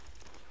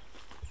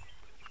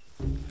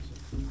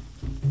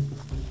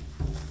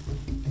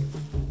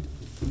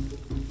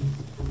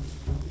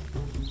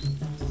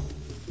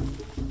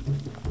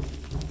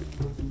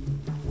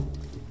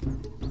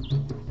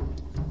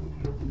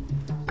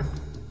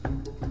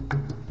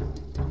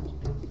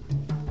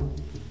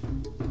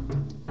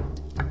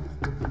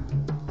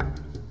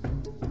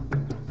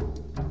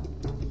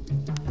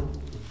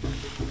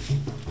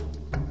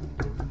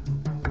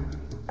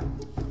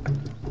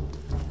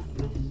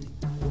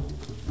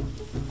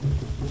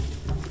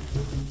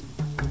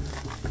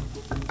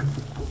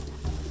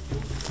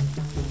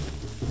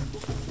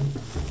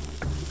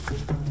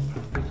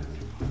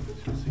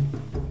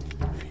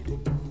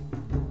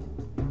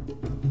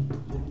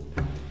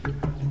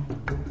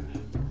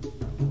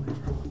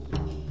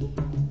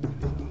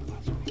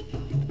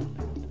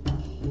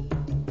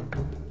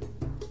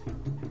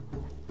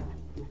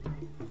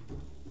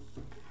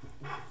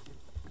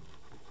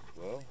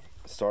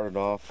 Started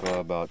off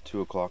about 2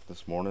 o'clock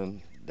this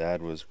morning.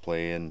 Dad was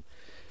playing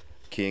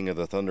King of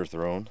the Thunder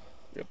Throne.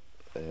 Yep.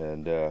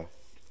 And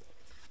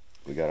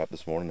we got up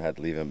this morning, had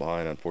to leave him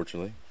behind,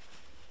 unfortunately.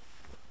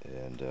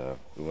 And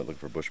we went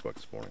looking for bushbuck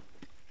this morning.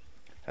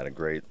 Had a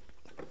great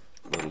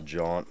little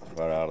jaunt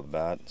right out of the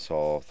bat.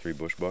 Saw 3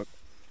 bushbuck.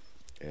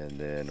 And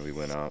then we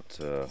went out,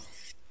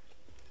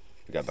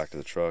 we got back to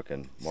the truck,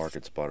 and Mark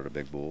had spotted a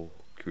big bull,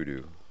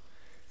 kudu,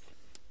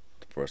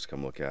 for us to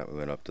come look at. We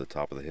went up to the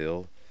top of the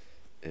hill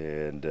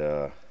and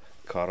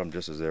caught them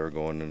just as they were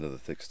going into the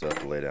thick stuff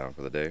to lay down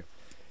for the day.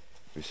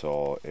 We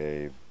saw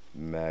a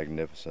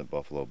magnificent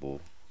buffalo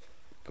bull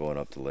going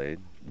up to lay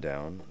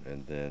down,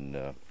 and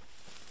then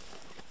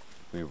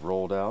we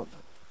rolled out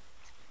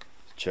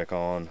to check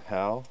on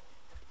Hal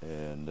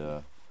and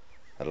had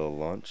a little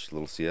lunch, a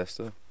little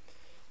siesta.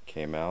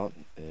 Came out,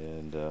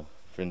 and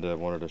Frinda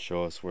wanted to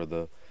show us where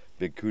the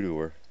big kudu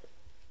were.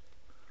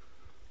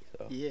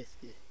 So Yes,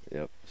 yes.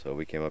 yep. So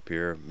we came up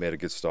here, made a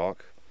good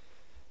stalk,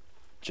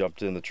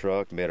 jumped in the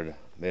truck, made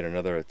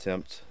another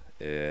attempt,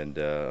 and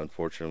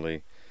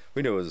unfortunately,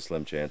 we knew it was a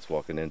slim chance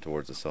walking in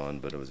towards the sun,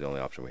 but it was the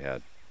only option we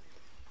had.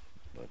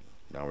 But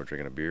now we're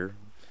drinking a beer,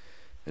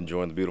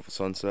 enjoying the beautiful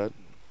sunset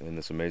in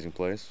this amazing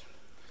place,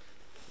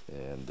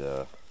 and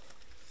I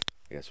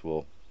guess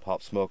we'll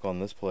pop smoke on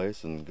this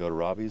place and go to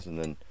Robbie's, and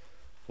then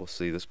we'll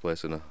see this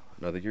place in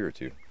another year or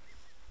two.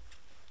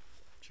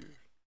 Cheers.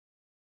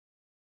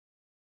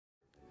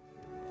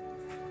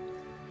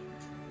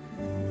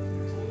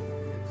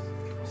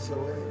 So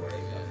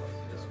anyway,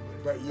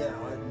 but yeah,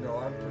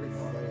 I'm pretty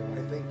familiar.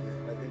 I think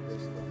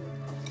this.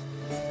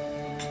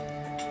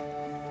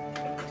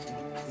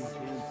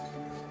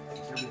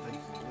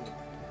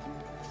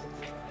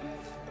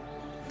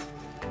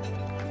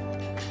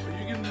 Are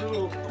you getting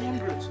little corn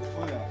grits?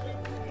 Oh yeah.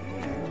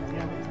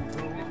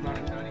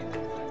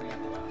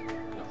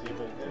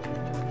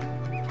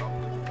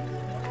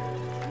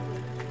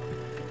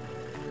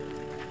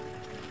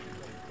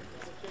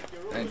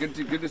 And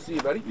good to see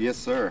you, buddy. Yes,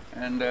 sir.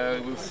 And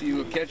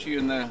we'll catch you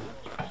in the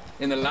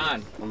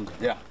line.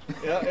 Yeah.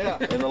 Yeah,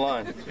 In the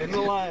line. in the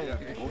line.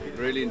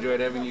 Really enjoyed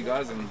having you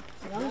guys, and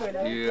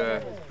you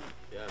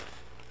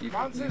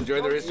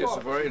enjoy the rest of your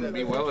safari and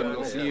be well, and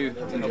we'll see you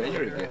in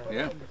January again.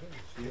 Yeah.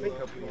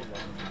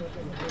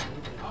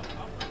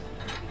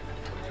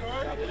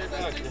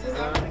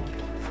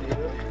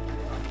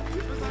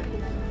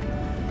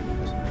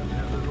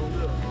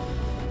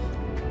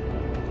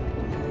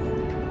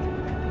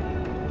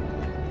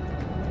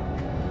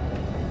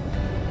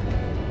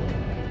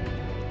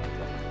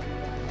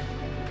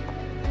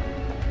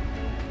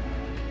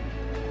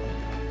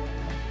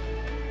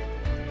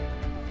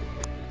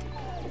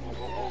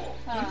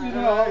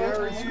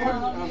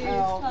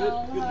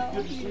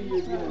 Good to see you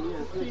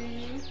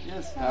again.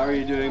 Yes. How are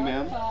you doing,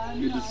 ma'am?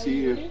 Good to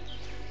see you.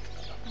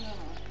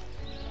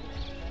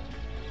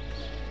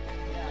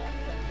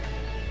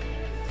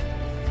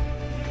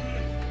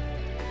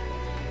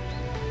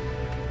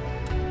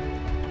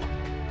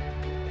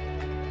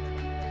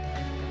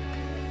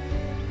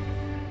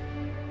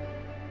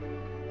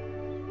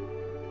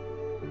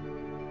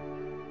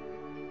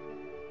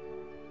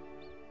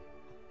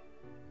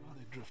 Oh,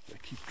 they drift. They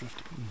keep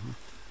drifting.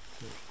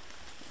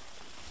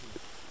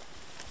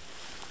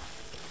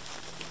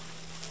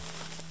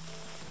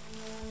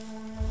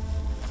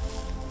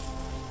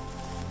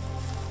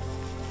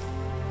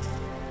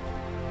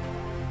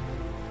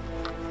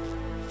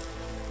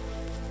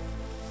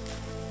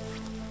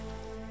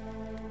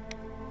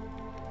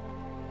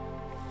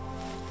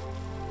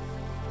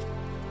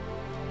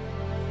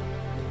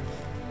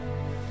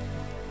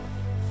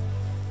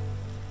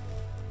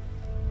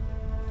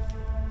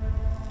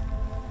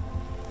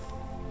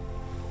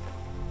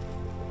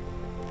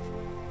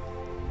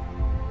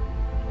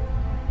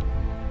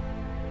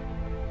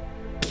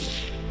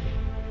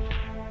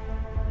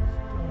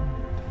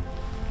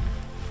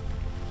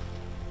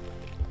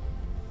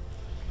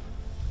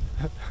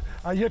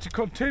 I had to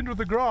contend with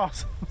the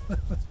grass.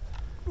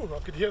 Ooh, I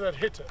could hear that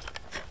hit it.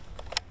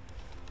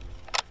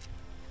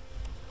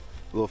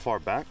 A little far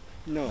back.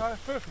 No, No,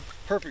 perfect.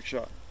 perfect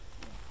shot.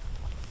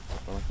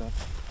 I like that.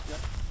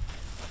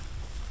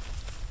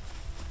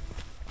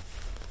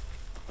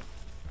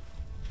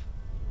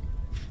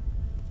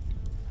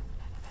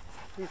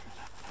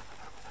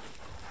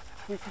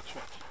 Perfect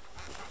shot.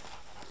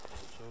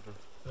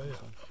 Oh, yeah.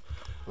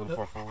 A little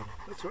far forward.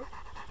 That's right.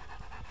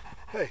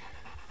 Hey.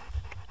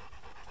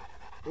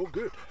 All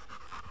good.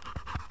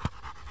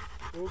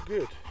 All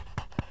good.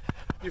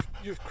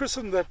 You've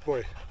christened that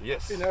boy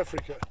Yes. in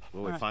Africa.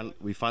 Well,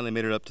 we finally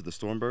made it up to the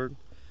Stormbird,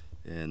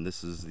 and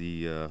this is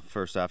the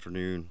first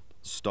afternoon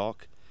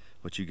stalk.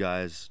 What you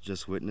guys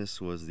just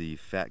witnessed was the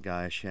Fat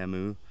Guy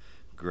Shamu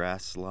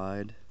grass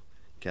slide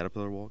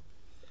caterpillar walk.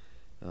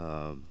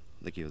 I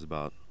think he was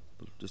about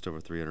just over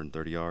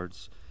 330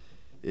 yards,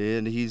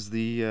 and he's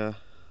the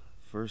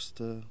first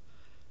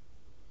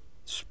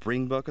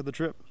spring buck of the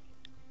trip.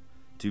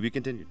 To be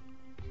continued.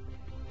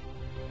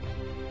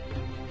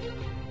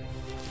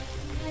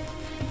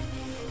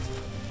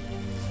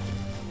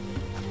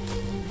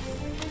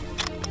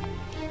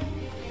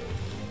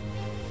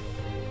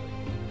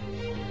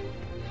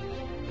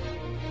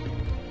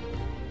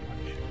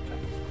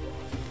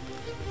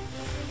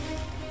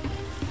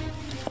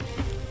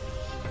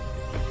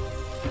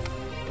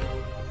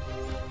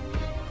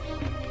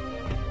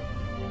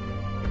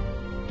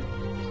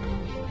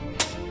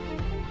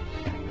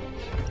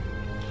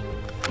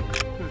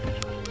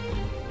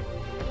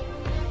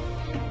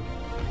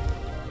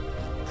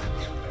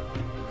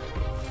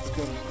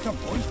 Come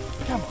on, boy.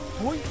 Come on,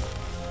 boy.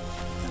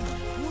 Come on,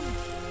 boy.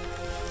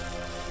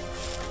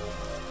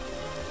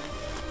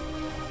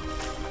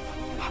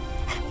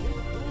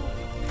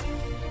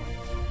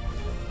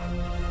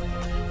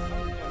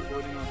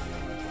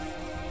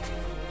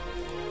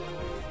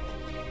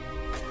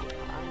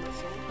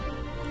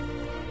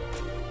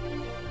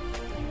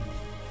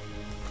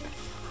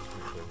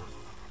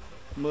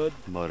 Mud.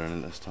 Mud in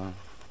it this time.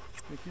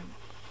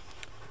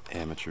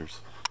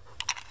 Amateurs.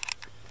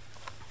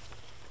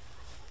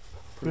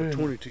 For a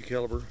 22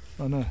 caliber.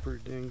 I know.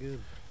 Pretty dang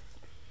good.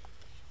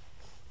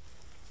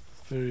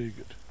 Very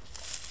good.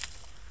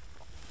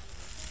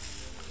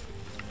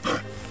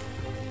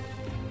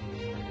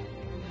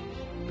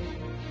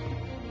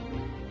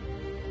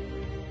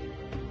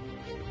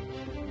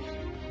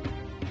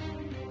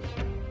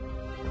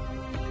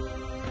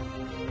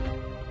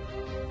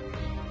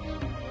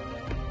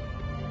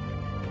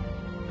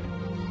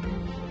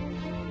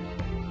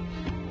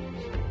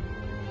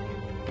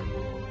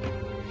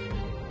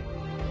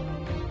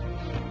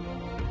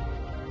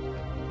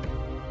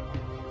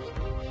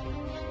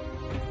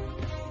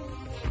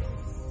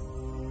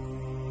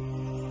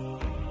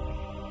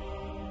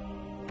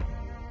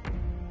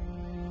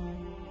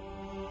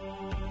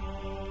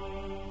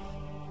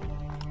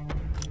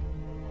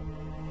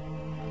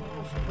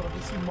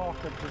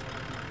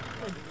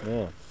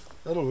 Yeah.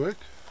 That'll work.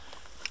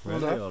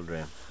 Really,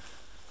 Aldrin.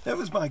 That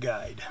was my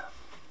guide.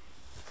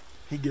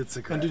 He gets the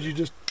And credit. did you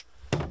just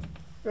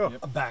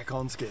Back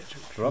on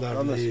schedule. Dropped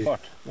on the Lovely.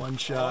 spot. One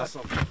shot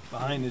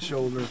behind the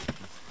shoulder,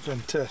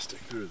 fantastic?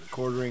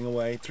 quartering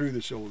away, through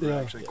the shoulder, Yeah.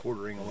 actually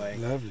quartering away.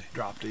 Lovely.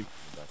 Dropped him.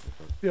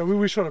 Yeah,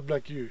 we shot it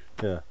like you.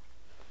 Yeah.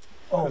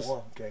 Oh, Yes.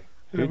 well, okay.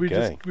 You know,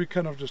 Good we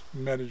kind of just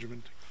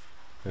management.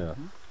 Yeah.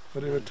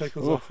 Whatever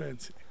tickles Oh. our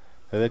fancy.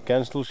 And that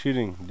gun still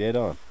shooting dead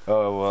on.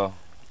 Oh, well,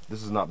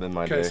 this has not been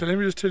my Okay, day. so let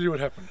me just tell you what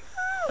happened.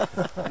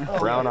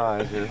 Brown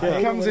eyes here. I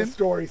hate comes when in- a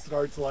story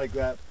starts like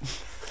that.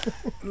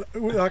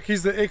 Like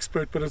he's the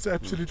expert, but it's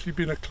absolutely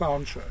been a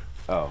clown show.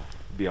 Oh,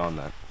 beyond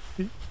that.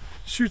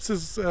 Shoots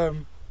his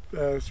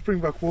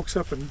springbuck, walks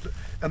up, and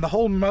the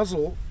whole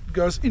muzzle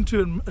goes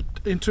into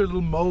a little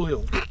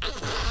molehill.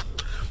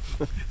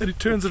 And he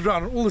turns it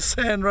around, and all the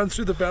sand runs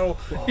through the barrel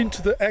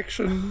into the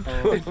action.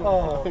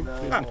 Oh,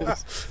 no.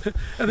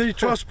 And then he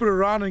tries to put it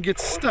around and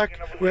gets stuck.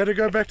 We had to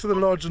go back to the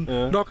lodge and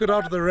knock it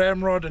out of the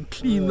ramrod and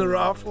clean the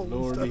rifle.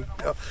 And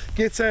stuff. Yeah.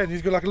 Gets out, and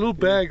he's got like a little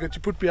bag that you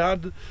put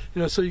behind, you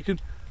know, so you can.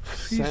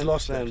 He's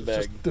lost that. It's Sandbag.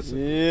 just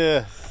disappeared.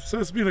 Yeah. So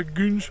it's been a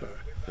goon show.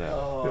 Yeah.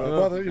 You know,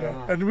 rather, you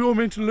know, and we all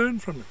meant to learn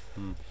from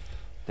him.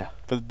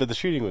 But the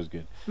shooting was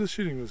good. The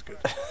shooting was good.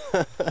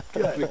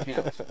 We can't.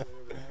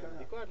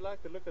 You quite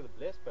like the look of the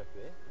bless back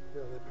there.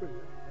 Yeah, they're pretty.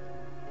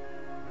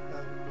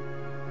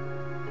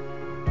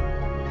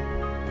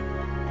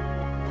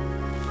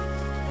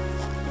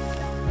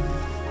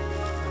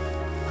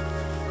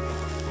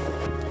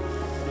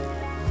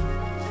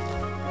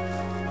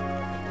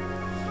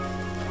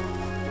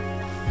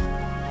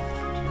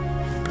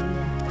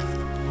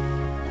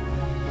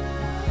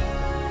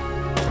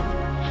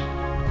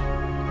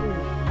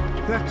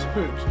 That's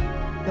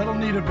hurt. That'll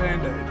need a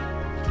band-aid.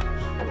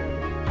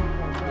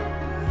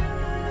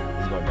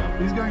 He's going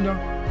down. He's going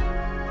down.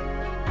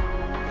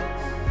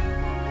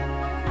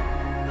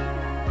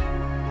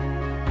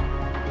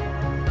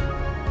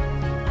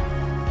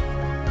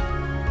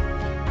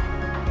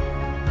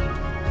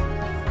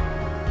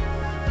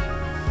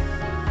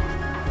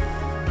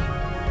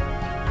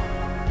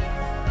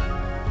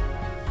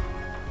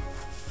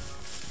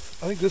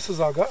 I think this is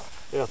our guy.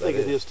 Yeah, I think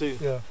it is too.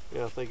 Yeah.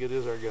 Yeah, I think it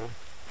is our guy.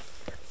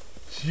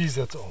 Jeez,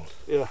 that's old.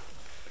 Yeah.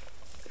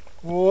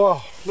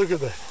 Wow, look at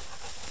that.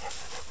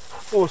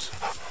 Awesome.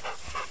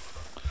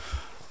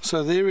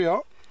 So there we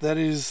are. That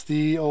is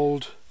the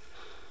old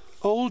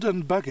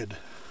and buggered.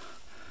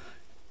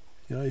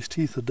 Yeah, his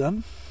teeth are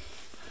done.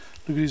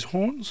 Look at his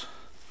horns.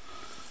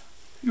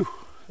 Phew,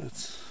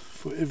 that's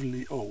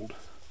foreverly old.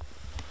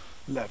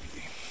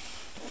 Lovely.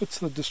 Fits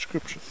the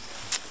description.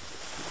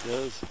 It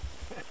does.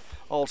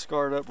 All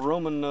scarred up,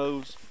 Roman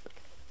nose.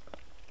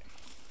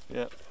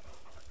 Yep.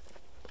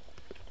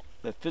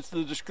 That fits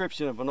the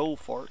description of an old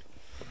fart.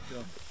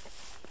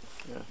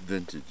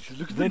 Vintage.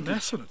 Look at Vintage. the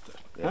mass on it though.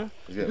 Yeah.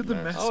 He's got Look at the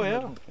mass. mass Oh on yeah,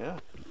 it. yeah.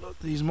 Look,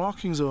 these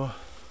markings are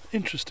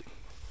interesting.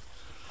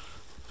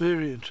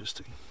 Very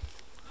interesting.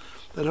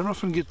 They don't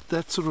often get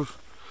that sort of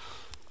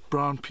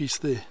brown piece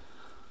there.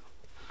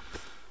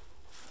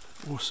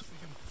 Awesome.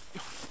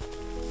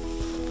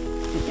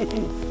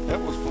 That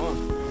was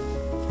fun.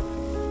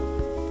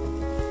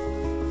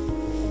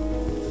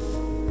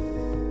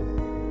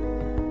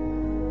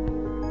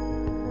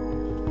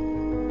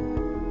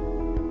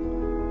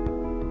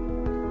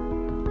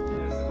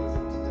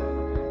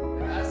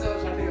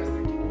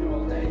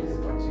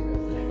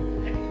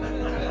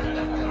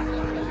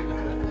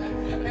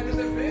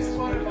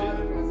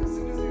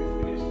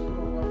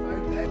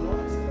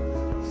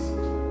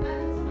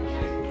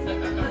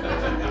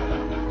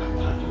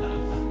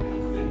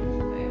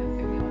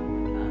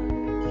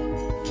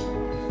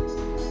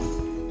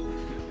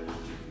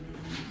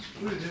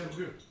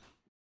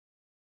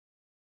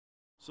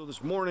 So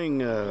this morning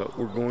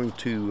we're going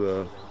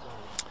to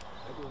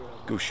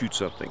go shoot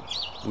something.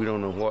 We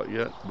don't know what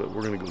yet, but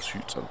we're going to go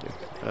shoot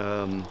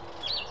something.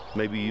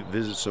 Maybe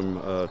visit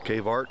some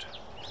cave art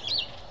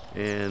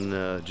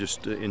and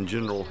just in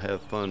general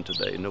have fun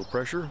today. No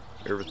pressure,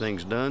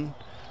 everything's done.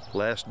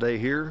 Last day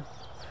here.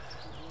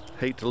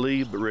 Hate to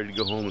leave, but ready to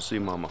go home and see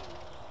Mama.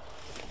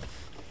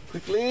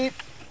 Quickly,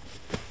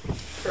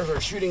 there's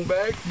our shooting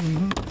bag.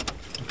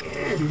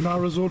 We've now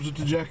resorted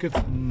to jackets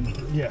and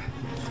yeah.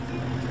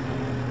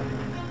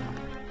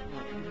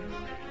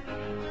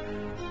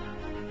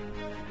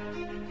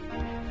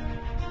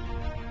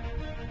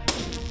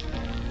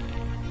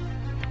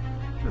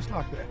 Just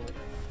like that.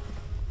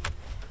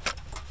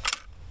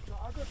 So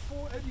I got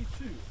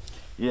 482.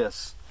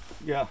 Yes.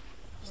 Yeah.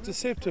 It's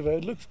deceptive, eh?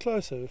 It looks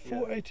closer.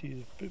 480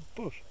 is a big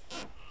bush.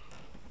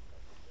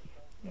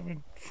 I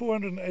mean,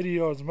 480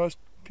 yards, most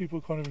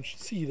people can't even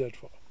see that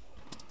far.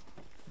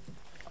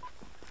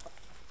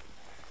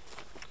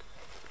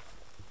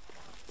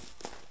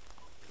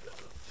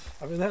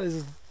 I mean, that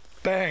is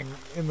bang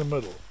in the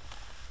middle.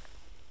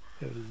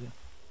 There it is,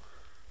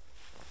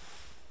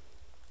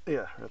 yeah.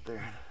 Yeah, right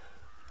there.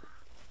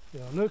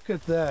 Yeah, look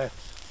at that.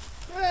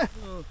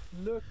 Oh,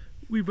 look.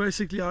 We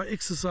basically, our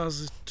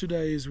exercises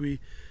today is we're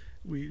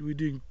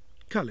doing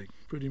culling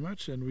pretty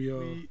much, and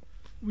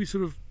we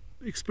sort of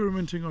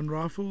experimenting on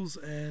rifles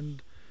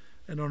and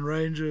on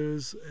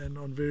rangers and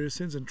on various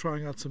things and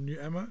trying out some new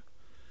ammo.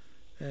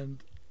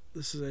 And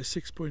this is a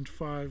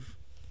 6.5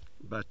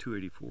 by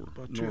 284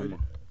 by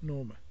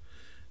Norma.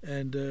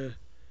 And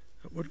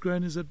what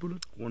grain is that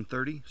bullet?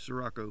 130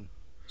 Sirocco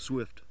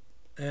Swift.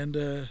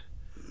 And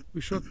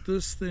we shot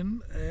this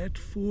then at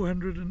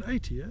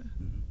 480, yeah?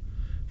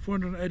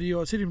 480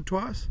 yards. Hit him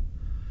twice.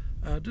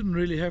 Didn't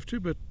really have to,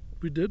 but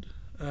we did.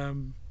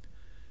 And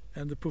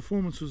the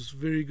performance was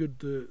very good.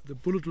 The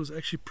bullet was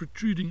actually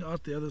protruding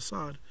out the other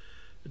side.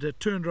 It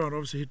had turned around,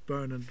 obviously hit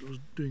bone, and was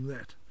doing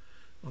that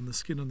on the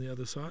skin on the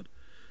other side.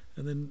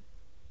 And then,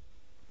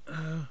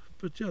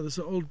 but yeah, this is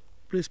an old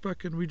blessed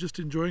buck, and we're just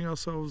enjoying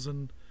ourselves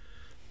and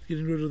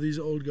getting rid of these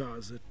old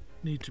guys that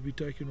need to be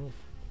taken off.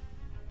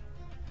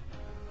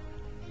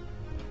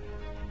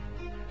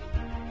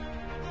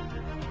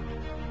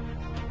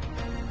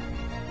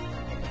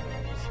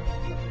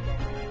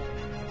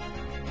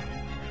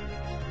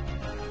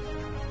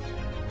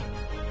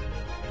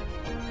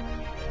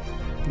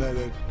 No,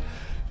 they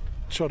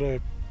shot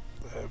a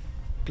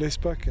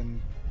blessed buck,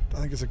 and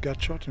I think it's a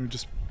gut shot, and we're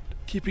just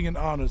keeping an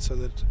eye on it so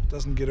that it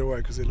doesn't get away,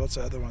 because there are lots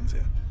of other ones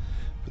here.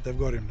 But they've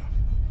got him now.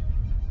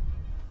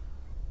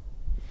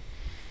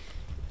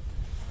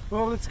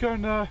 Well, let's go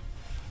and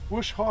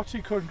wish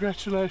hearty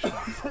congratulations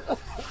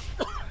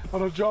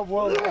on a job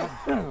well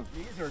done.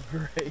 These are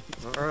great.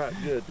 All right,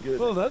 good.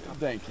 Well done.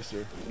 Thank you,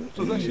 sir. It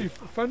was actually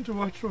fun to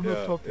watch from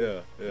the top.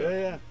 Yeah.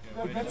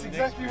 But that's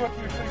exactly what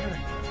we're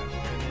figuring.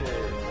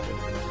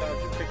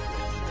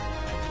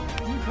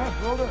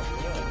 Well done.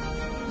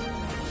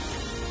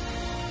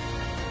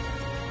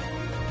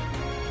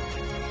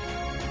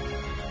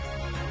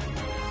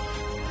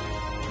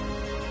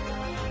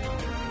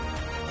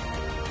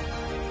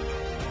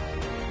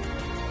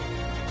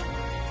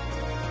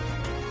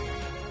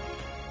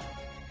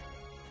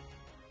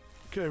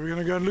 Okay, we're going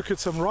to go and look at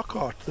some rock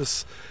art.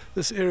 This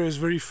area is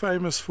very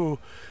famous for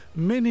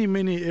many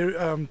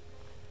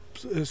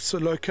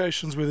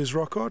locations where there's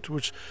rock art,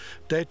 which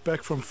date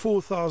back from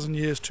 4,000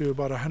 years to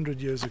about 100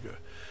 years ago.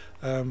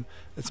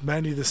 It's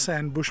mainly the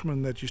sand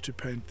bushmen that used to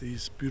paint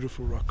these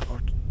beautiful rock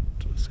art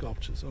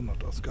sculptures, or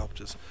not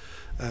sculptures,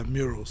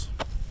 murals.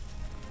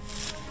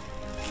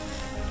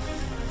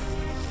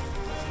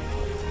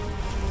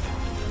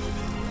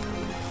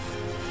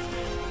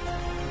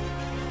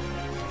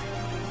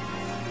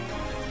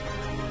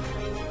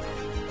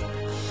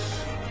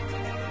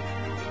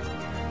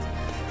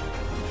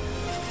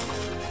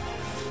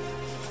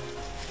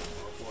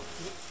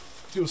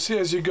 You'll see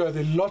as you go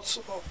there are lots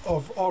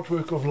of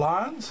artwork of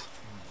lions.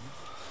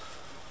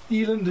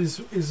 Eland this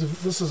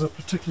is a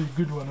particularly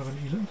good one of an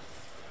eland.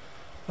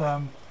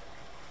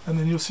 And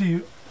then you'll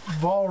see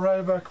Vaal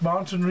raybuck,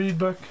 mountain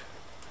reedbuck,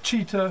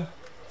 cheetah,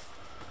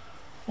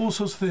 all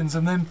sorts of things.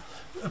 And then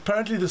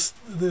apparently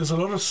there's a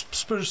lot of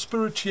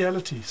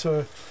spirituality.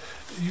 So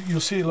you'll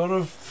see a lot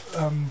of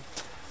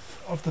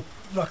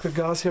the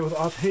guys here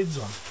without heads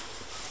on,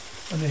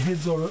 and their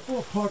heads are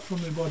apart from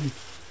their body.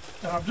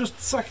 And I'm just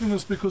sucking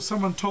this because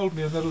someone told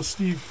me, and that was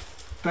Steve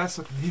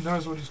Bassett, and he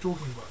knows what he's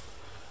talking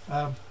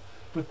about.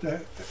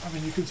 I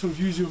mean, you can sort of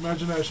use your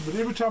imagination, but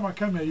every time I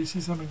come here, you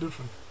see something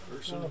different.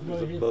 Person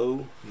with a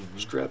bow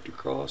strapped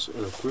across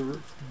and a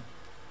quiver.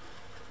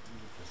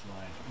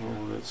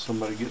 Oh, that's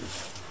somebody getting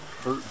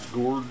hurt,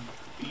 gored,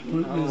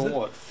 eaten, I don't know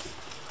what.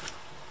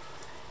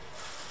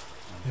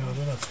 Yeah, I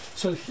don't know.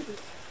 So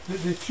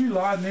there are two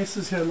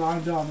lionesses here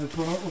lying down. That's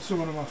also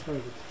one of my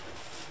favorites.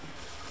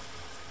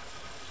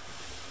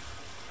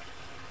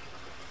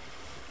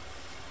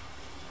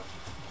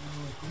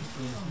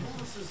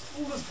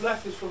 All this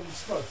black is from the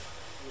smoke.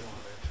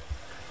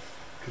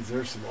 Because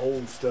there's some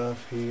old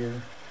stuff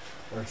here,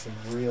 or some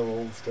real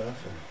old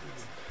stuff, and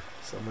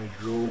somebody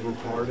drove a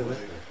part of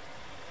it.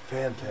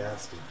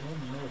 Fantastic.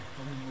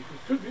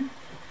 It could be.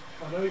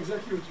 I know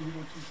exactly what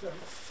you say.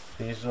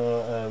 These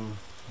are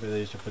where they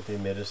used to put their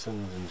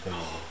medicines and things.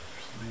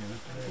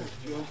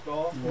 Jumped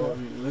off?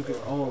 Look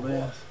at all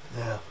this.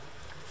 Yeah.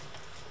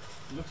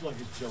 Looks like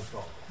it's jumped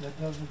off. That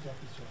does look like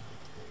it's jumped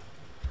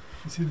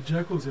off. You see the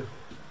jackals here?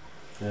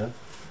 Yeah.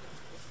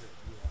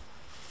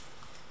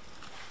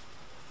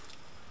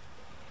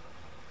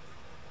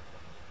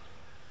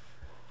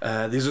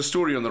 There's a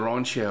story on the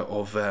ranch here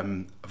of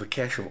a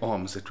cache of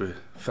arms that were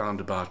found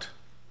about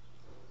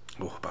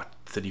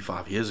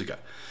 35 years ago.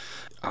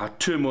 Our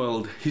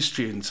turmoiled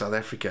history in South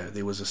Africa,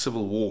 there was a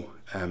civil war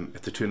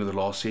at the turn of the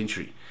last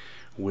century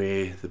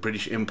where the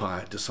British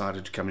Empire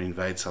decided to come and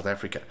invade South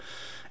Africa.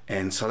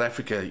 And South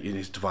Africa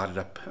is divided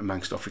up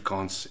amongst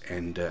Afrikaans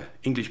and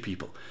English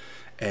people.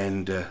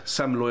 And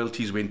some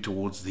loyalties went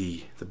towards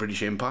the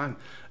British Empire,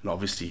 and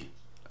obviously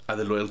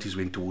other loyalties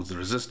went towards the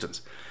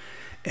resistance.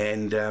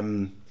 And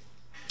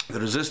the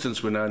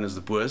resistance were known as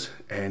the Boers,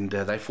 and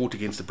they fought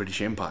against the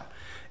British Empire.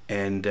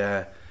 And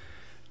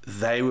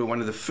they were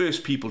one of the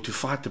first people to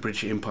fight the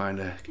British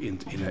Empire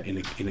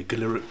in a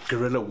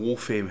guerrilla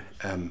warfare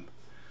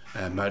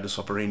modus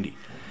operandi.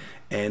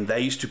 And they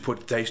used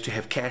to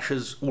have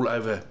caches all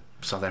over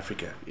South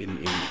Africa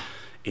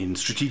in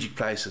strategic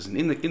places, and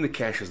in the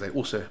caches they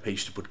also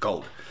used to put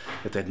gold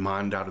that they'd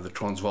mined out of the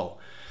Transvaal.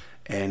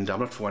 And I'm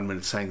not for 1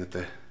 minute saying that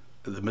the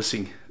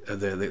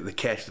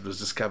cache that was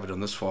discovered on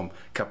this farm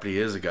a couple of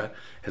years ago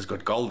has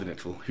got gold in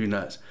it. Well, who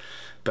knows?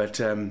 But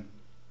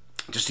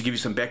just to give you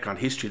some background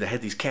history, they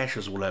had these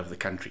caches all over the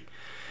country,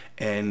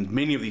 and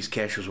many of these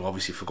caches were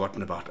obviously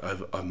forgotten about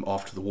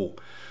after the war.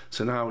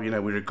 So now, you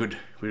know, we're a good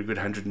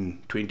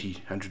 120,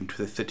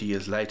 130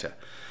 years later.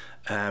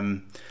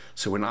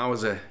 So when I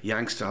was a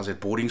youngster, I was at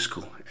boarding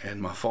school,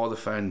 and my father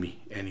phoned me,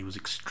 and he was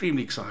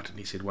extremely excited.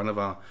 He said one of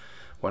our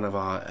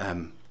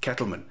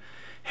cattlemen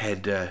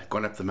had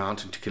gone up the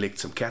mountain to collect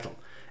some cattle,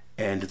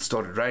 and it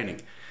started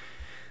raining.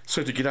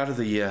 So to get out of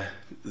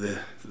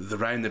the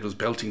rain that was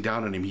belting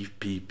down on him, he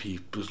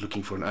was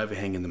looking for an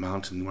overhang in the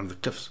mountain, one of the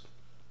cliffs,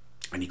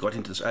 and he got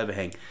into this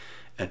overhang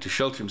to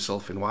shelter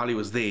himself. And while he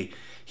was there,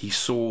 he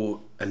saw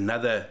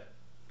another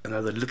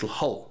little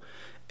hole,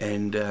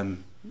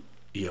 and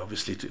he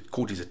obviously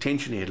caught his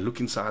attention. He had a look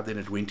inside there,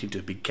 and it went into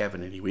a big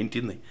cavern, and he went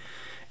in there.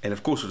 And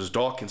of course it was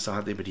dark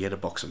inside there, but he had a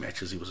box of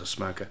matches. He was a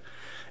smoker,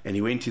 and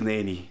he went in there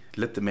and he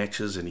lit the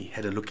matches, and he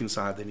had a look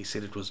inside there, and he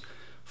said it was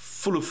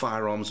full of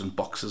firearms and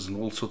boxes and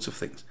all sorts of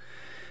things.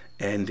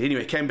 And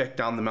anyway, came back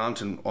down the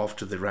mountain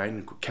after the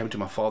rain, came to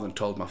my father and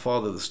told my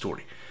father the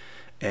story.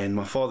 And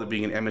my father,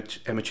 being an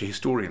amateur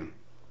historian,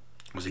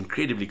 was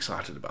incredibly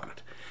excited about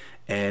it.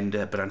 And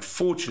but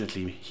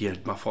unfortunately,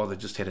 my father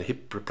just had a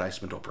hip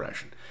replacement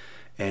operation,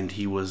 and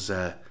he was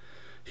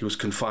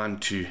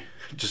confined to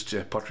just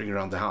pottering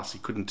around the house. He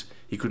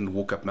couldn't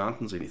walk up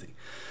mountains or anything.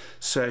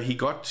 So he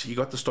got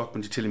the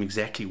stockman to tell him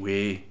exactly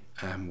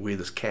where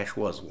this cache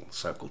was, or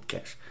so-called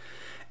cache.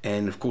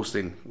 And of course,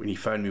 then when he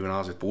phoned me when I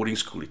was at boarding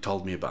school, he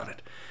told me about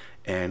it,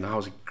 and I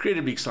was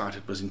incredibly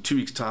excited, because in 2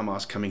 weeks' time I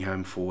was coming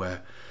home for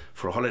a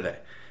holiday,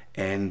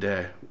 and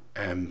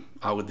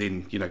I would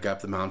then, you know, go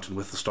up the mountain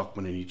with the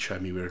stockman, and he'd show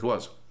me where it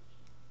was.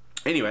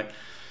 Anyway,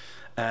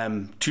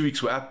 2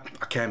 weeks were up.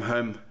 I came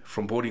home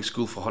from boarding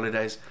school for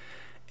holidays,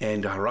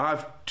 and I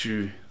arrived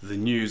to the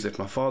news that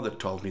my father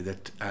told me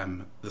that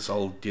this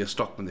old dear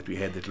stockman that we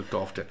had that looked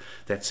after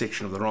that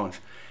section of the ranch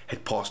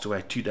had passed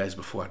away 2 days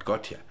before I'd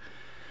got here.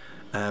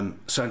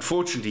 So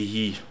unfortunately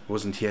he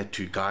wasn't here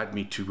to guide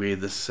me to where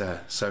this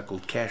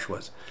so-called cache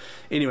was.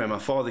 Anyway, my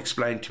father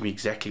explained to me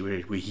exactly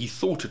where he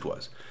thought it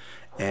was,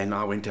 and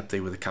I went up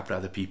there with a couple of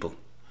other people,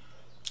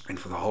 and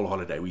for the whole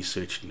holiday we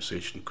searched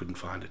and couldn't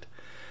find it.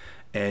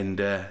 And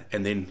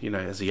then, you know,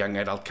 as a young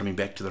adult coming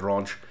back to the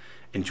ranch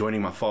and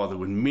joining my father,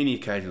 on many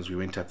occasions we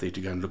went up there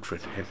to go and look for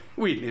it, and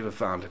we never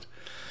found it.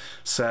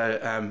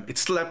 So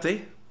it's still up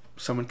there.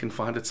 Someone can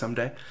find it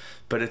someday,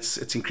 but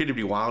it's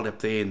incredibly wild up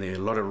there, and there are a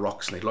lot of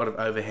rocks and a lot of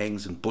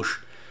overhangs and bush,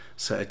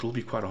 so it will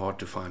be quite hard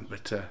to find.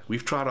 But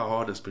we've tried our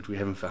hardest, but we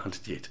haven't found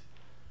it yet.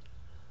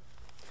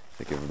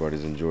 I think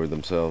everybody's enjoyed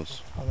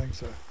themselves. I think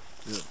so.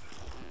 Yeah,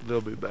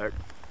 they'll be back.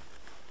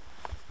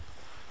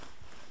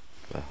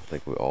 I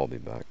think we'll all be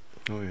back.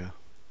 Oh yeah.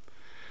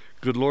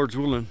 Good Lord's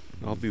willing,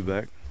 I'll be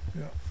back.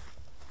 Yeah.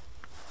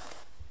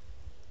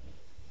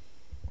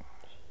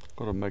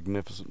 What a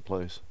magnificent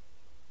place.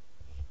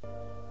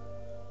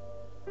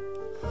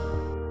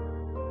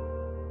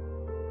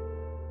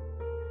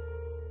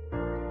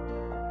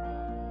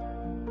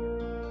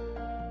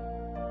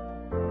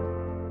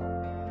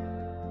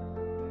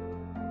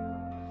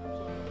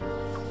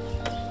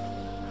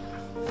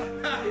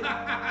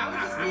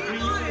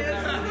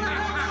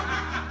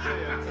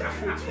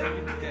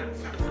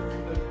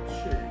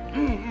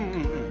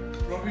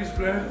 Robbie's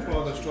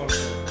grandfather started.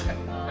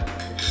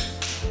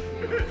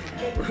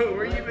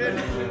 Where you been?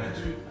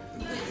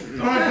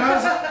 Alright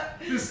guys,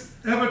 let's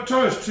have a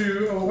toast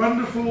to a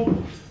wonderful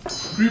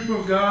group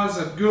of guys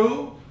and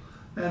girl,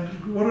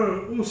 and what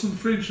an awesome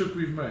friendship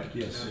we've made.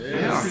 Yes.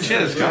 Yeah.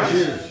 Cheers, guys.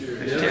 Cheers.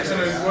 Cheers.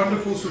 It's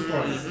wonderful so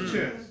far.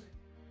 Cheers.